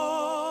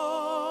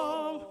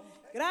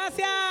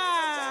 Gracias.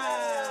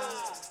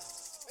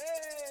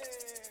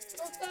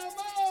 ¡Nos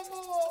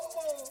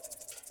amamos!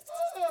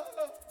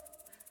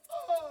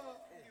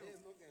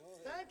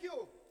 Thank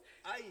you.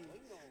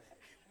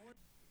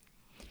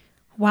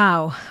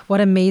 Wow, what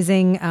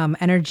amazing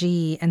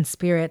energy and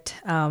spirit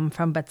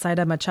from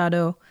Betsaida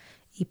Machado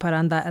y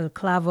Paranda El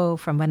Clavo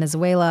from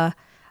Venezuela.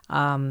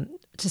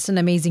 Just an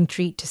amazing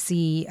treat to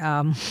see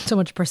so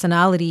much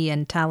personality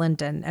and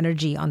talent and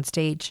energy on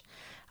stage.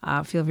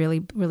 I feel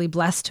really, really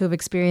blessed to have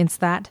experienced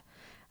that.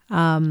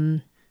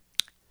 Well,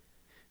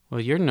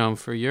 you're known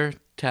for your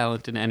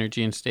talent and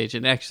energy on stage,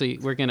 and actually,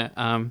 we're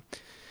gonna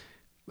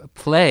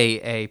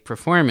play a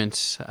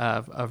performance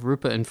of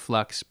Rupa and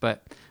Flux.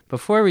 But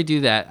before we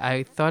do that,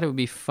 I thought it would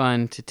be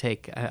fun to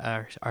take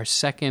our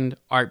second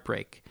art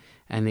break,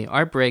 and the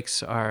art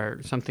breaks are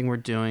something we're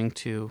doing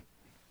to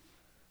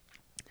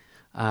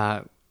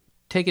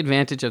take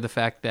advantage of the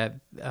fact that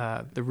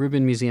the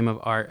Rubin Museum of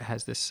Art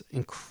has this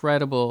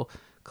incredible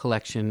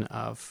collection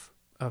of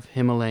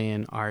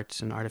Himalayan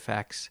arts and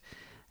artifacts.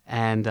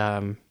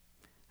 And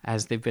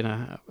as they've been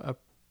a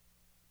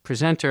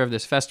presenter of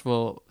this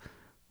festival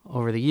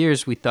over the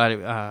years, we thought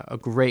a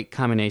great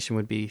combination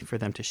would be for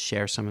them to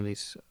share some of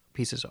these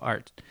pieces of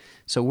art.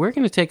 So we're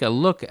going to take a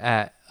look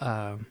at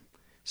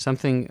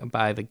something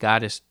by the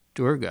goddess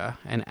Durga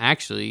and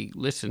actually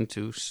listen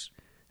to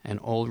an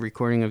old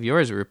recording of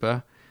yours,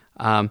 Rupa.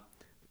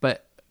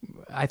 But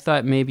I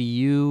thought maybe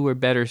you were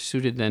better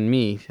suited than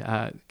me.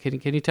 Can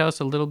you tell us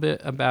a little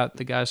bit about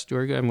the goddess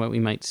Durga and what we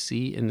might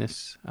see in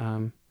this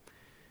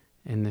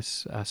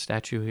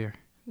statue here?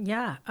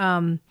 Yeah,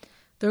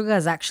 Durga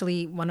is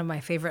actually one of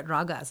my favorite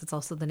ragas. It's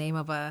also the name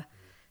of a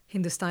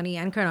Hindustani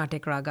and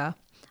Carnatic raga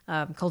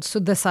called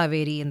Suddha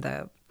Saveri in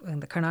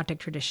the Carnatic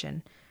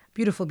tradition.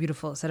 Beautiful,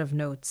 beautiful set of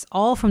notes,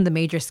 all from the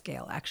major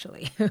scale,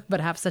 actually,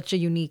 but have such a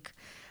unique,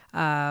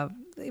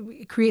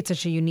 it creates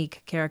such a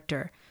unique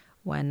character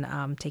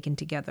when taken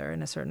together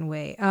in a certain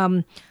way.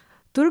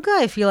 Durga,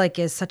 I feel like,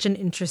 is such an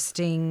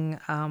interesting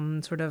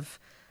sort of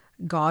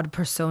god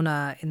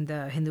persona in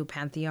the Hindu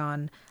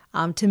pantheon.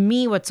 To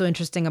me, what's so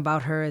interesting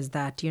about her is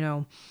that,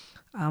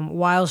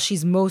 while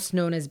she's most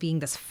known as being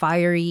this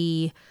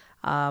fiery,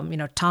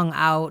 tongue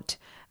out,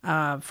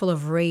 full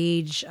of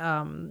rage,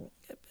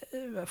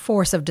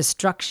 force of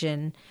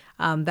destruction,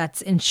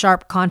 that's in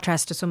sharp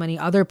contrast to so many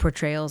other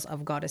portrayals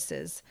of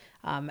goddesses.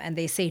 And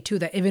they say, too,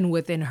 that even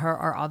within her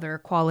are other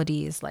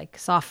qualities like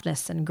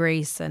softness and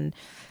grace and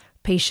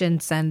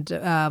patience and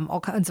all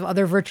kinds of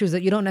other virtues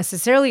that you don't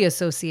necessarily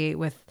associate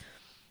with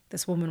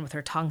this woman with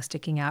her tongue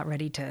sticking out,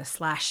 ready to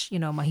slash,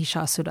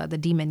 Mahishasura, the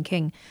demon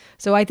king.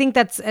 So I think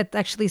it's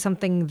actually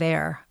something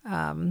there,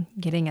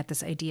 getting at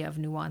this idea of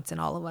nuance in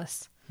all of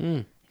us.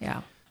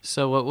 Yeah.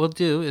 So what we'll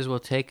do is we'll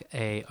take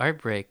a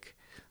art break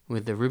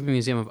with the Rubin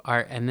Museum of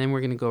Art, and then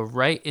we're going to go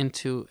right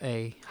into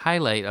a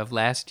highlight of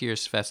last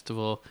year's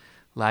festival,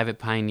 live at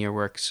Pioneer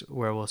Works,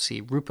 where we'll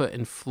see Rupa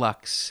and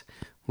Flux,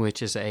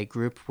 which is a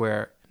group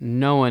where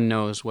no one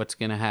knows what's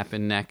going to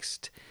happen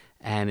next.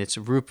 And it's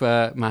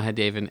Rupa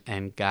Mahadevan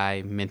and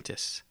Guy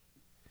Mintis.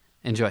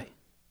 Enjoy.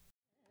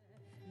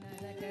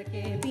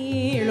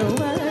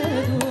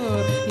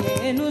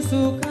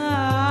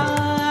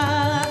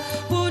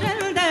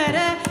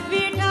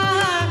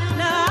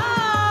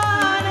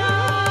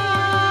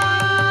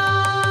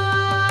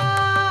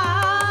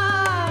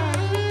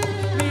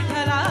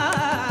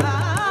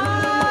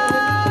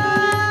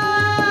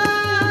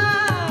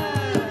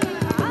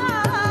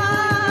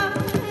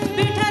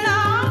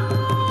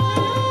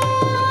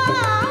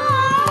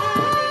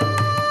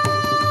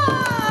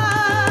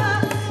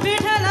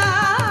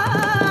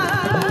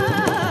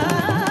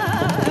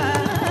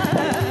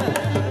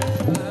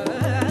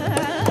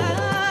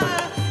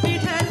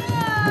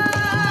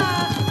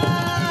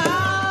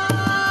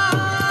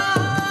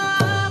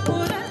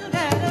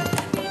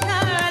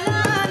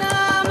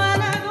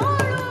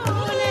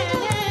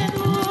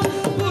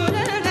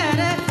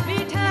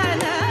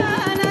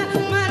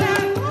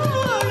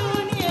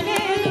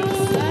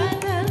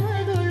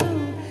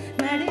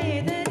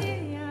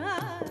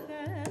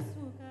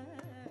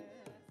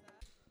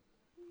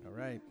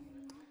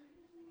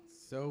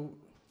 So,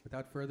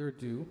 without further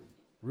ado,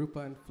 Rupa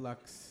and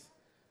Flux,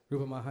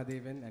 Rupa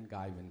Mahadevan and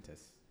Guy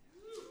Mintis.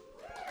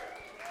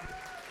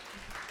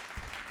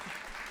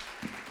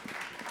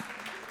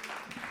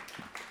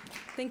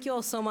 Thank you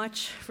all so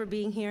much for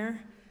being here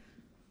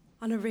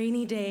on a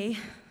rainy day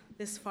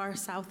this far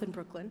south in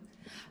Brooklyn.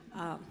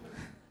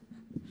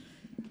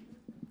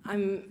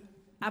 I'm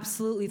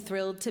absolutely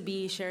thrilled to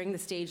be sharing the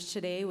stage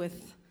today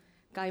with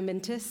Guy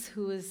Mintis,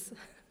 who is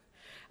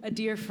a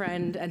dear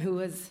friend and who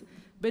has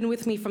been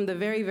with me from the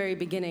very, very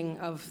beginning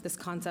of this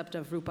concept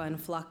of Rupa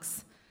and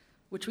Flux,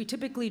 which we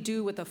typically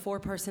do with a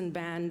 4-person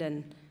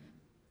band,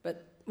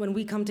 but when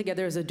we come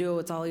together as a duo,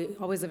 it's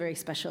always a very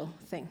special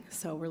thing.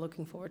 So we're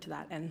looking forward to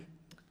that and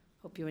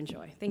hope you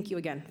enjoy. Thank you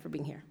again for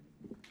being here.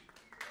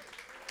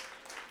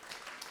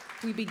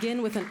 We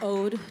begin with an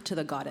ode to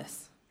the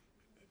goddess.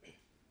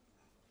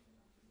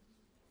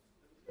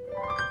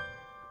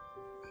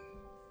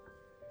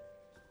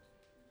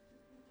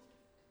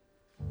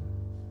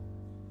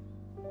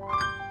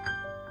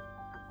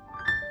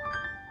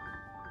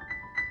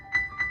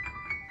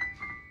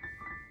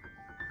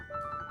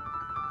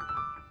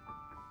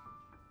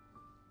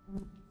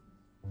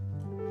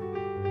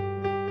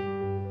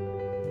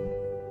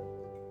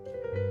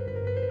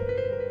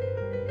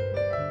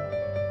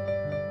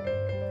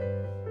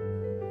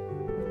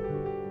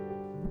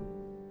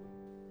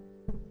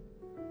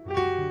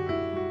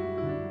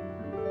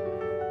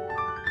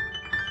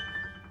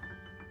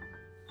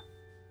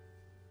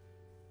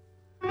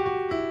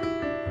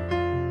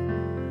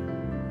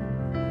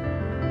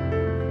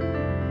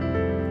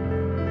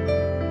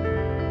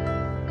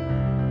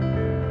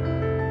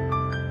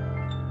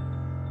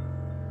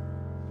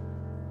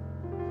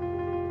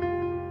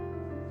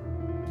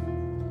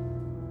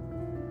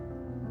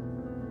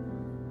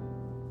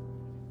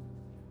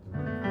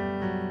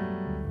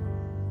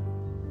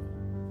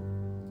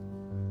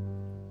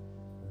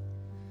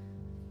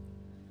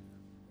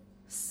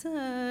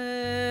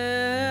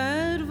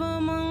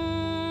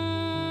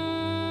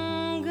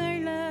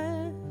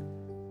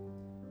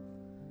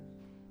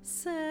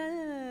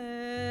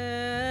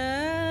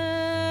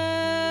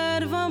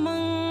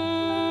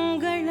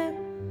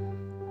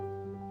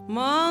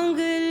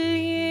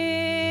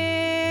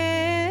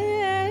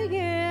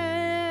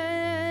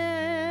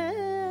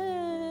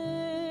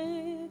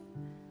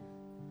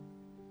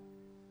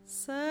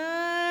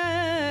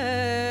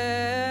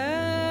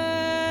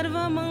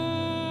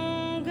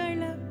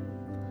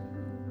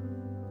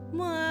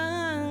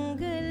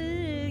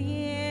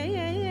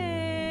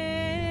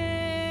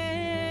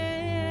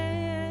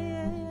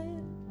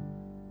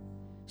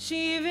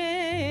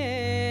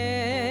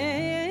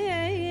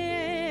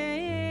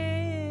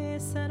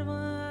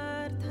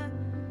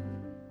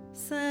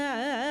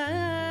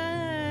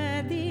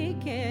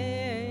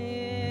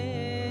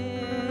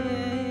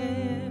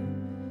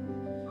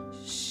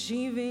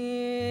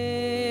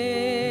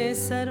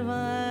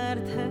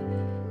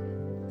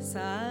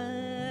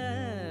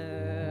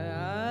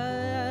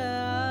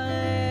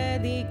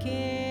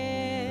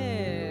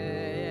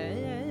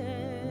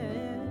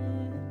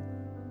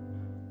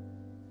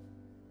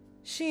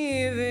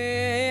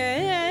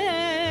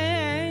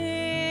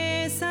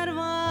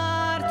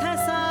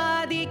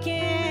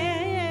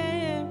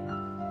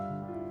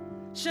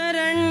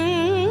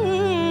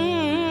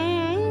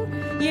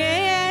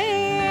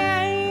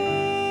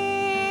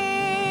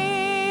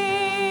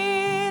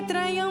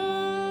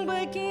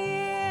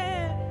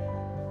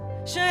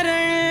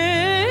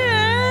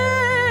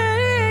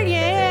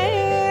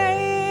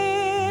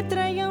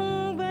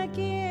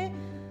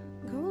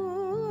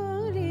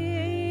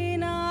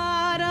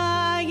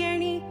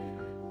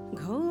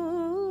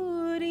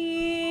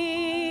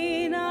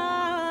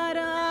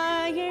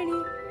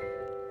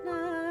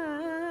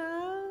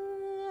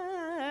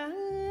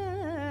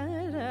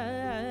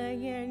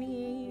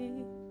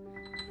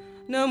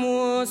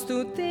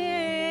 Namostute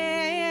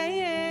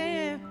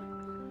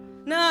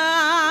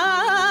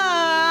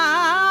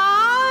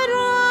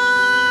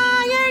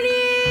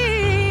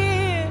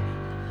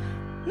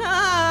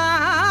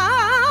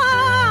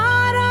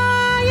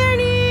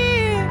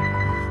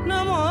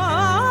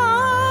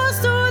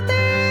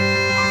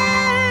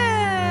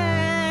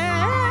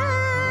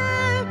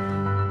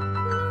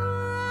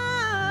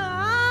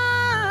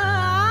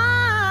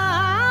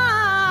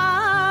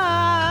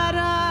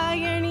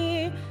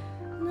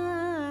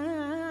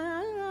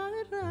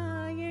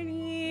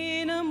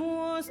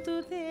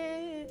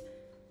Namostute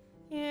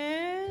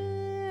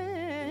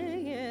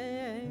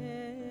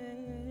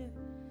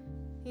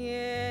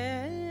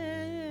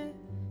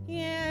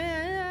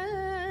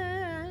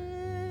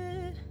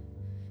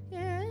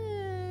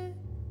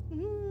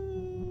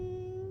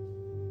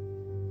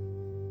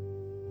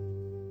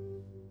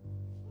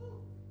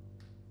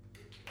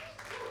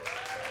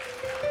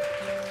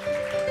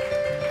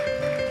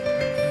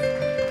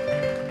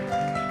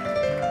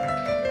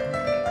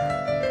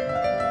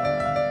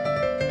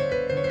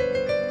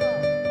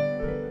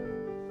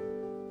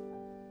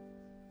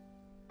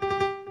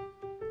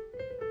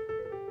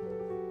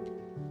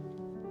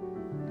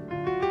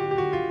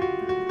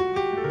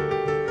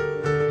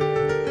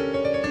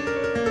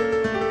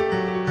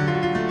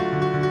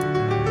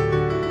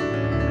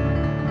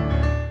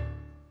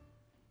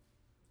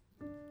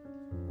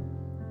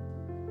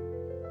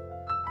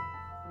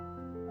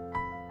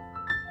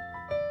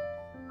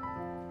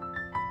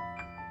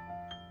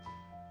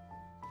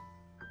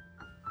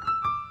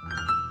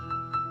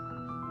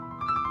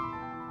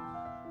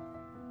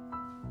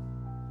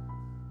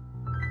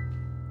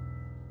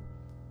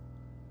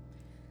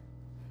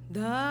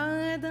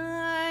da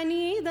da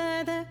ni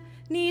da da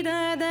ni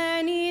da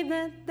da ni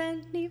da da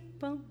ni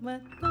pa ma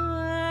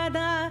da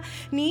da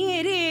ni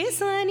re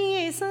sa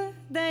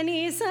da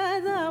ni sa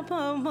da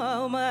pa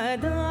ma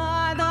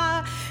da da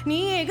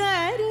ni ga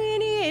re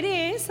ni re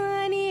sa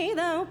ni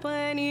da pa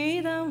ni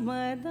da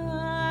ma da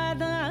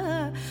da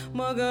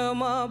ma ga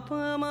ma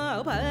pa ma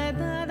pa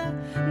da da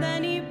da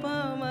ni pa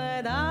ma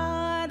da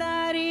da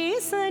re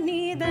sa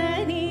ni da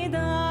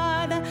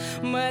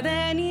ma da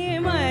ni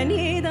ma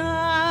ni da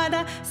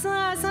da sa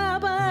sa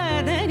pa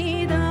da ni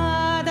da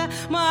da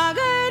ma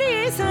ga re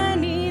sa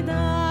ni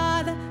da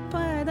da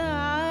pa da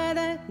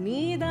da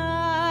ni da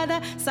da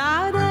sa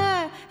da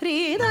ri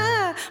da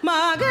ma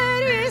ga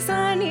re sa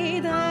ni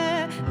da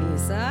ni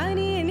sa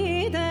ni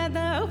da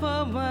da pa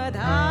ma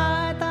da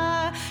ta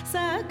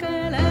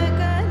sakala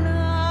kala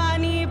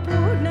ni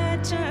purna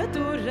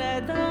chatura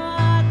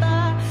data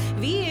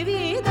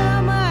vividha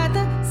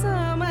mata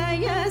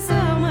samaya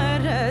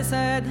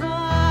samarasa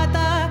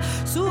dhata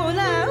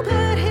sulabha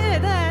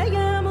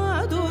hridaya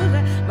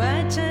madhura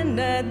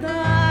vachana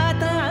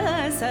data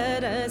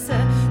sarasa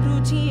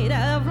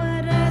ruchira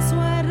vara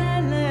swara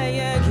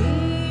laya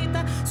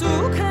gita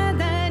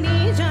sukhada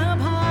nija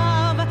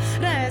bhava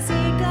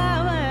rasika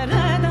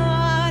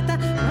varadata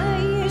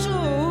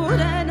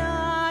mahishura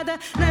nada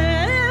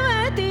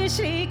Navati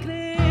Shri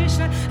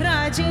Krishna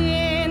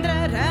Rajendra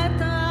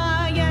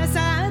Rataya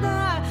Sada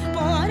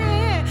Pore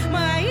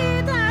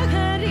Maita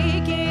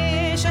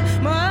Harikesha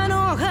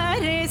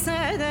Manohare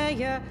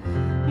Sadaya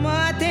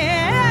Mate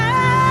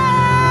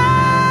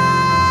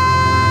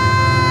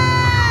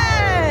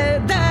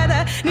Dada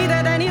Ni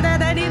dada ni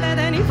dada ni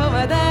dada ni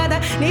pama dada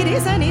Ni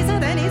risa ni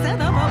sada ni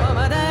sada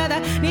pama dada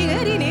Ni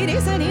gari ni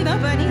risa ni da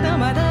pa ni da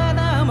ma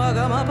dada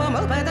Maga ma pa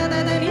ma pa dada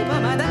da ni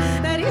pama da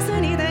Da risa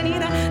ni da ni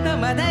da da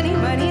ma da ni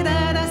ma ni da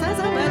da sa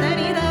sa pa da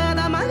ni da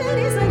da ma ga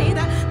risa ni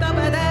da da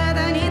pa da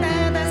da ni da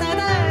da sa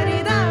da ri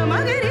da ma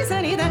ga risa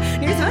ni da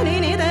ni sa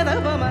ni da da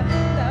pa ma da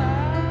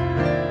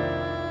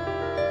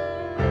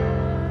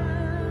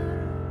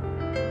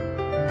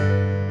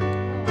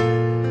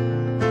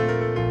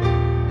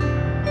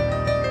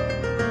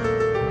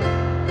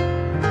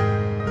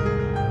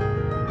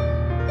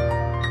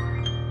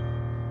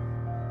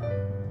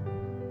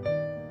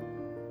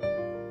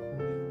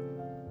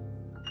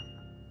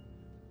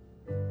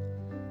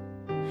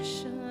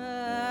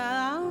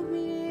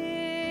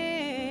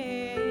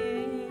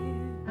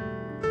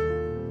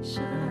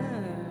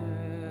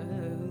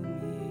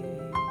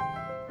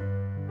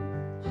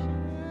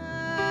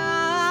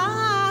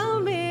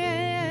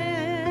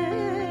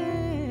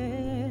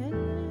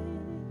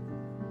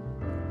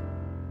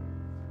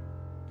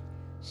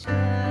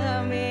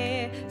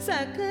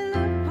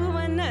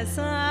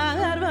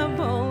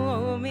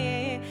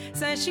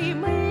Sashi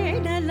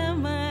Mandala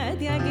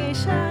Madhyage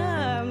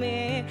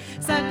Shame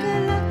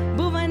Sakala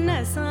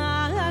Bhuvana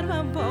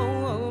Sarva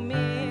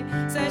Bhome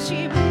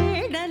Sashi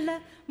Mandala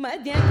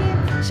Madhyage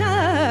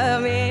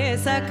Shame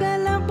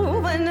Sakala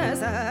Bhuvana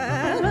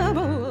Sarva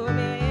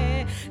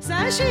Bhome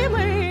Sashi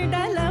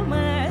Mandala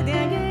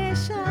Madhyage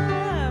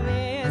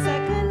Shame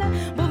Sakala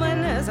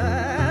Bhuvana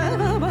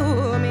Sarva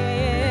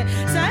Bhome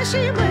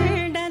Sashi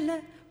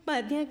Mandala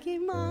Madhyage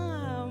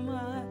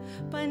Mama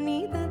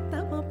Panida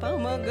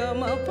Pama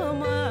Gama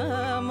Pama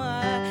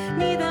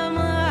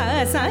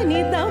Nidama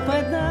Sanida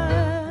Pada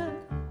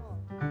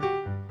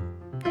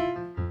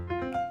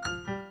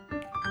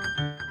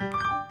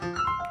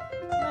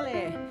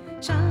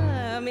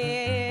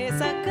Shame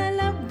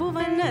Sakala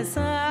Bhuvana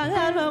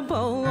Sarva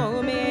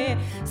Bhome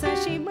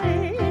Sashi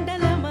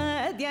Mandala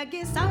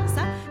Madhyage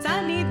Sasa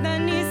Sanida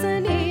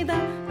Nisanida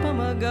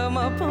Pama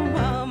Gama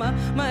Pama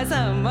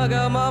Masa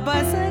Magama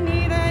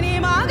Pasanida Ni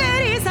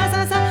Magari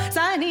Sasa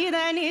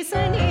Sanida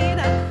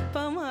Nisanida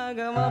Pama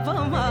Gama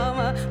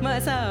Pama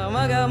Masa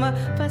Magama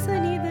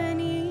Pasanida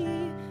Ni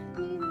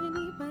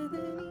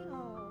Padani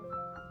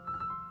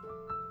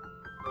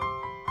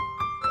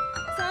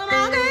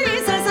Samagari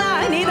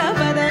Sasanida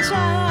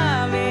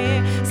Padashame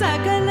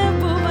Sakala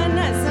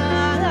Bhuvana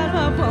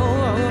Sarva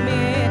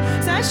Bhome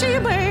Sashi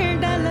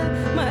Mandala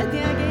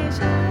Madhyage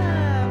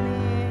Shame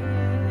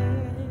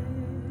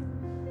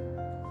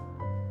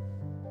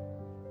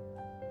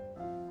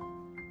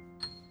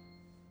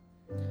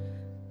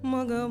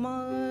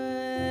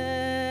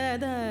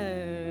Magamada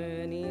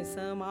Ni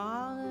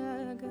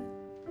Samaga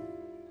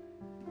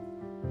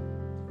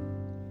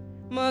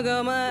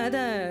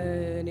Magamada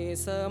Ni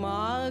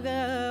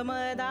Samaga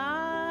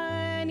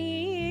Madani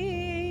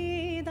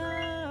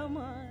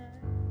Dama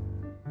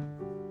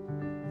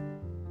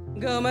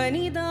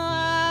Gamani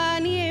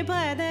Dani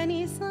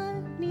Padani Sa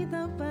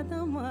Nida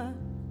Padama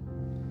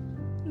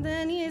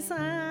Dani Sa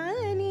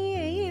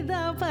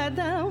Nida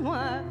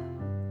Padama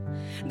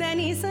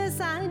Dani Sa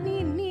Sa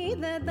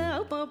Nida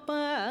Da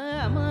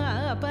Papa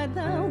Ma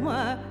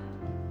Padama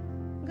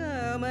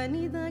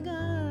Gamani Daga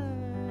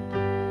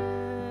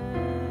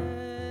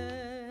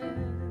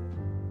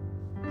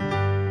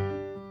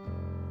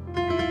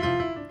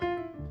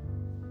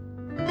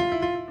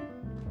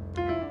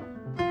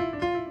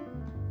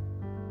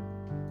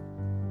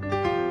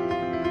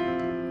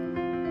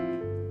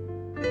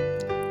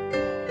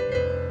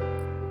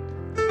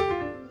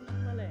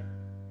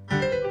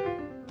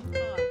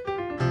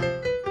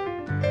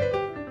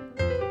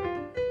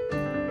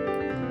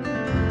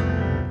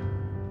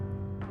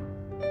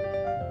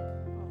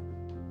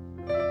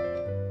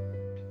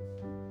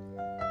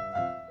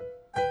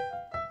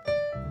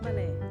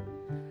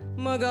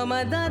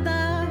Magama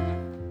dada,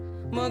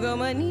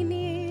 magama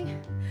nini,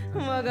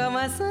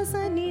 magama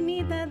sasa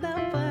nini dada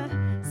pa,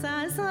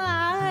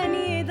 sasa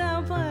ni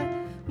da pa,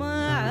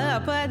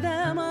 ma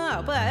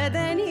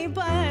pada ni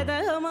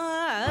pada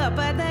ma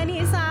pada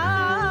ni sa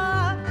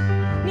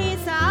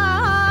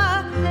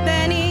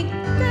dani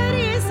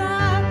gari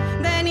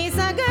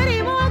sa gari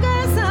moga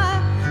sa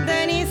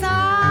dani sa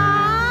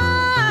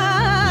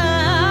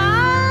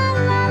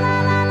la la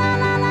la la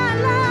la la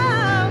la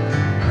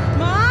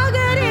ma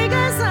gari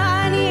ga sa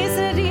ni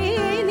sa ni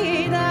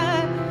da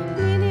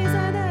ni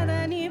sa da da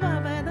ni ba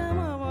ba da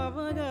ma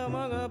ba ga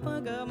ma ga pa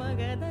ga ma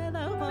ga da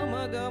da pa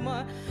ma ga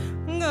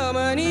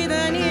ma ni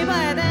da ni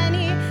ba da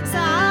ni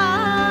sa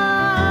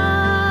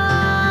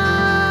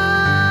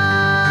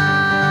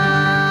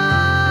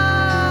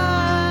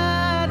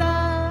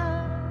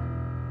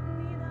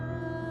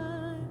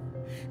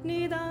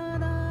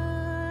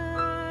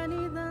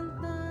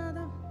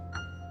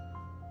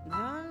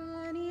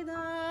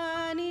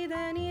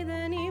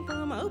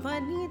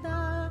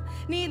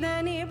ni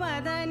da ni pa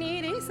da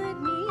ni re sa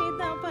ni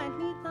da pa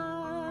ni da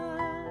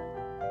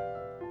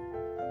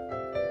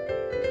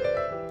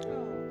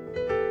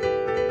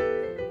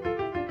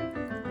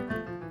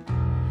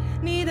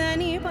ni da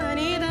ni pa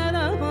ni da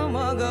da pa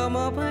ma ga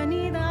ma pa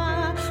ni da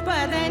pa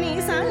da ni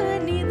sa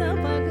ni da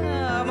pa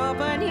ga ma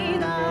pa ni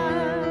da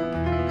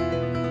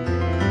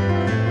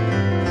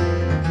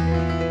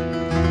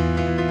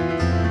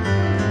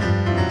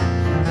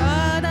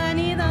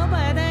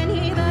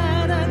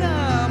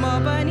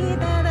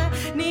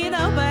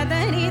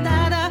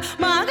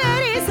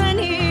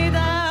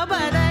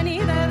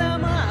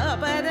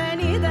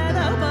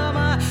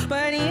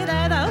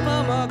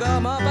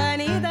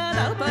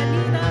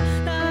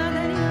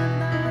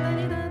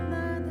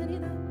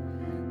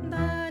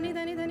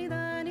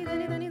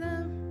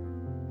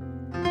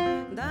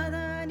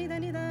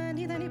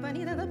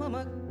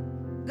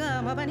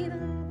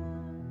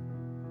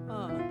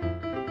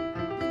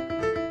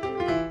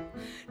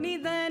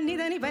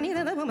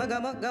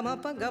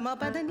Gama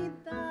pa da ni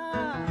da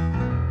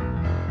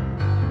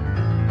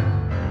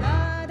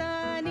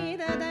da ni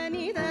da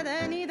ni da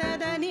da ni da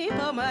da ni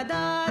pa ma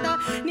da da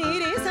ni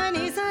re sa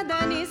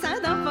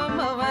da pa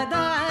ma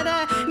da da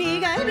ni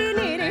ga ni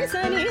re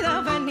sa ni da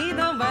pa ni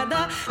da ma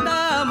da da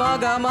ma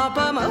ga ma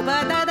pa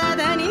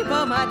da ni pa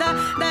ma da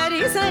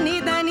re sa ni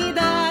da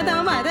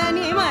ma da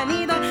ni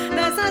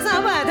da sa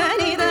pa da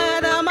ni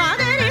da ma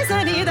ga re sa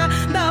ni da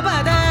pa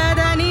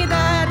da ni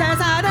da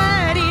sa da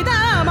ri da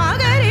ma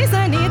ga re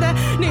sa ni da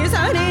ni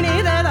sa ni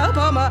da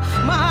pa ma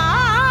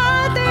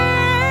de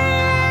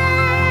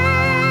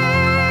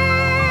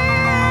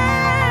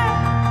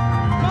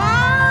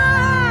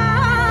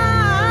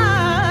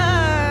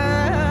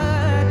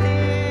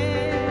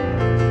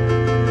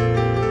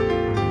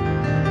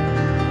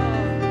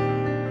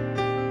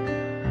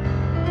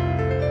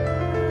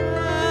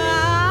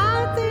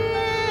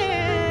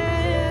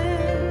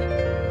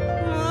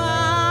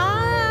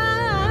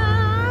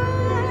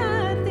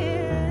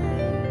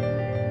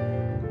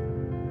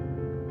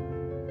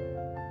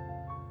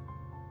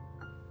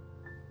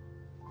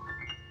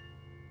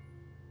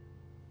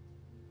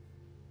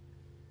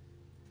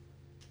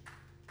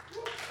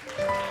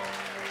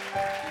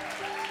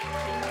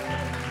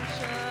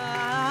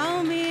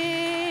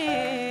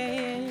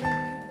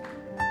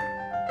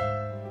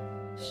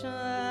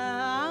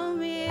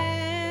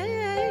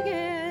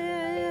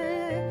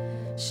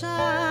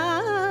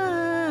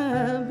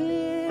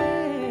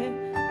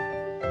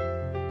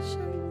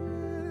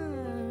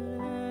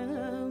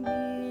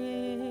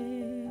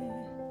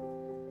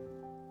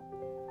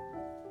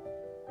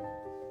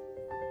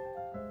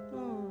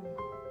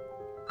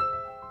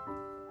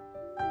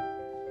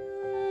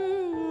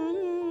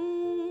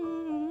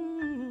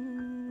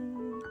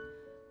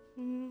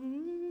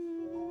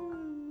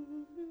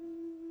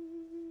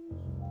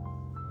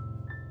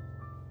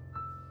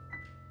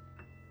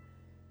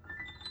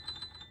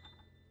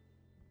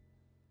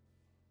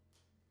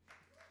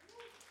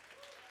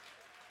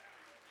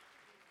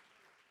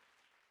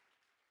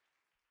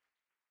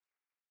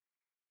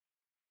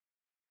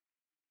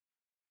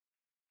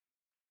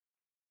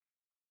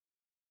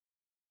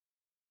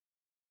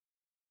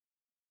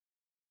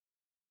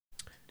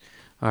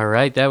All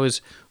right, that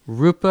was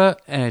Rupa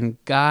and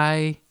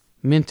Guy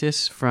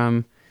Mintis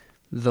from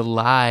the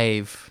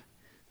live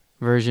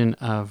version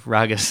of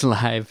Ragas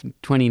Live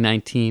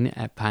 2019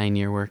 at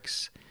Pioneer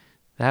Works.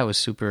 That was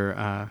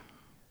super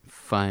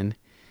fun.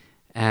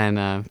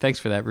 And thanks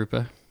for that,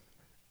 Rupa.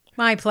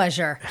 My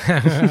pleasure.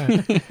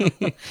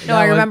 No,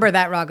 I remember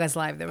that Ragas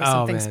Live. There was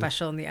something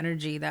special in the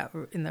energy that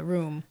in the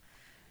room.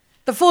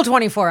 The full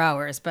 24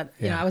 hours, but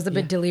you know, I was a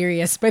bit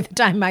delirious by the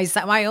time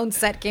my own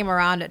set came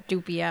around at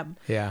 2 p.m.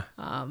 Yeah,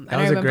 that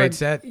was a great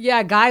set.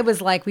 Yeah, Guy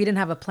was like, we didn't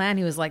have a plan.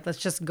 He was like, let's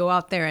just go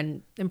out there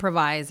and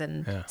improvise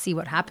and see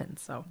what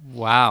happens. So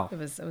wow, it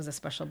was a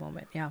special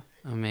moment. Yeah,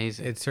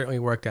 amazing. It certainly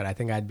worked out. I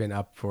think I'd been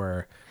up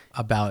for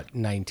about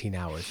 19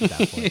 hours at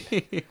that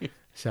point,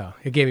 so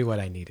it gave me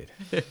what I needed.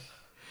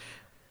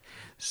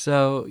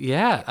 So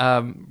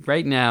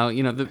right now,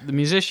 the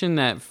musician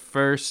that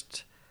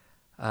first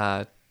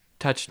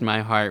touched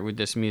my heart with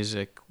this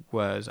music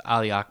was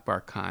Ali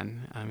Akbar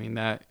Khan. I mean,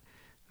 that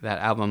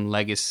album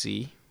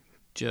Legacy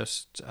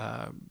just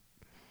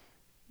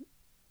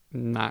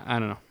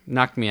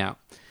knocked me out.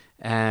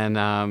 And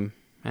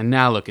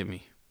now look at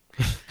me.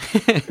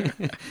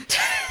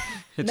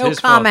 No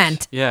comment.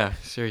 Fault. Yeah,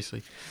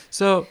 seriously.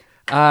 So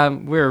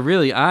we're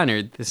really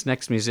honored. This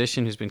next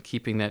musician who's been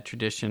keeping that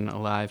tradition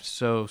alive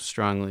so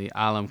strongly,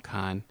 Alam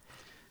Khan,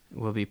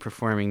 will be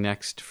performing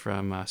next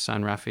from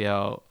San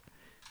Rafael,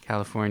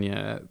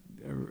 California.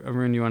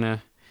 Arun, you want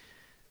to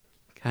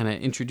kind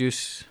of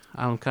introduce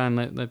Alam Khan,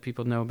 let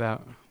people know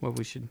about what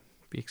we should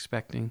be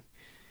expecting?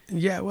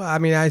 Yeah, well, I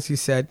mean, as you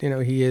said,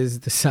 he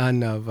is the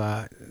son of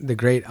the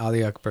great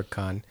Ali Akbar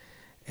Khan.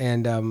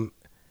 And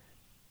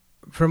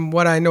from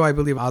what I know, I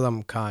believe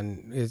Alam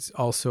Khan is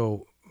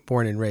also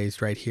born and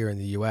raised right here in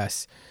the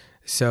U.S.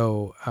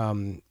 So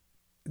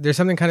there's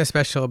something kind of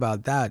special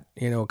about that,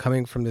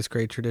 coming from this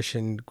great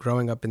tradition,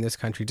 growing up in this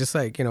country, just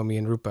like, me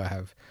and Rupa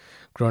have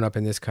grown up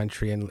in this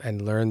country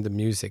and learned the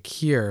music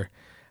here.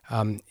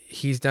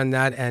 He's done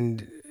that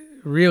and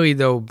really,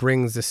 though,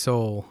 brings the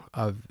soul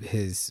of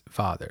his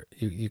father.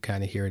 You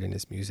kind of hear it in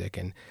his music.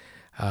 And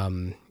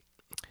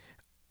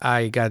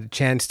I got a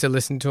chance to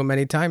listen to him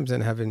many times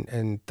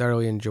and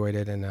thoroughly enjoyed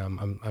it. And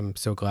I'm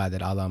so glad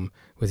that Alam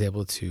was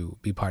able to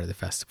be part of the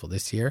festival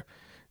this year.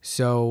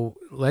 So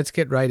let's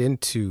get right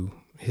into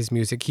his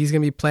music. He's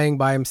going to be playing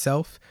by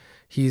himself.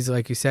 He's,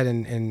 like you said,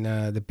 in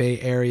the Bay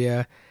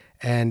Area.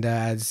 And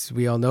as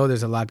we all know,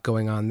 there's a lot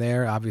going on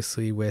there,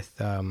 obviously with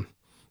the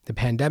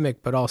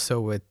pandemic, but also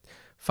with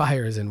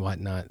fires and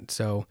whatnot.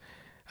 So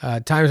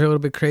times are a little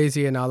bit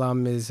crazy, and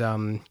Alam is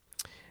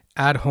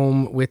at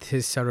home with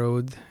his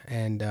sarod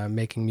and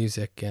making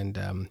music,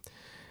 and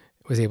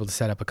was able to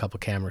set up a couple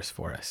cameras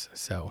for us.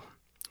 So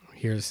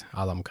here's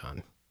Alam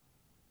Khan.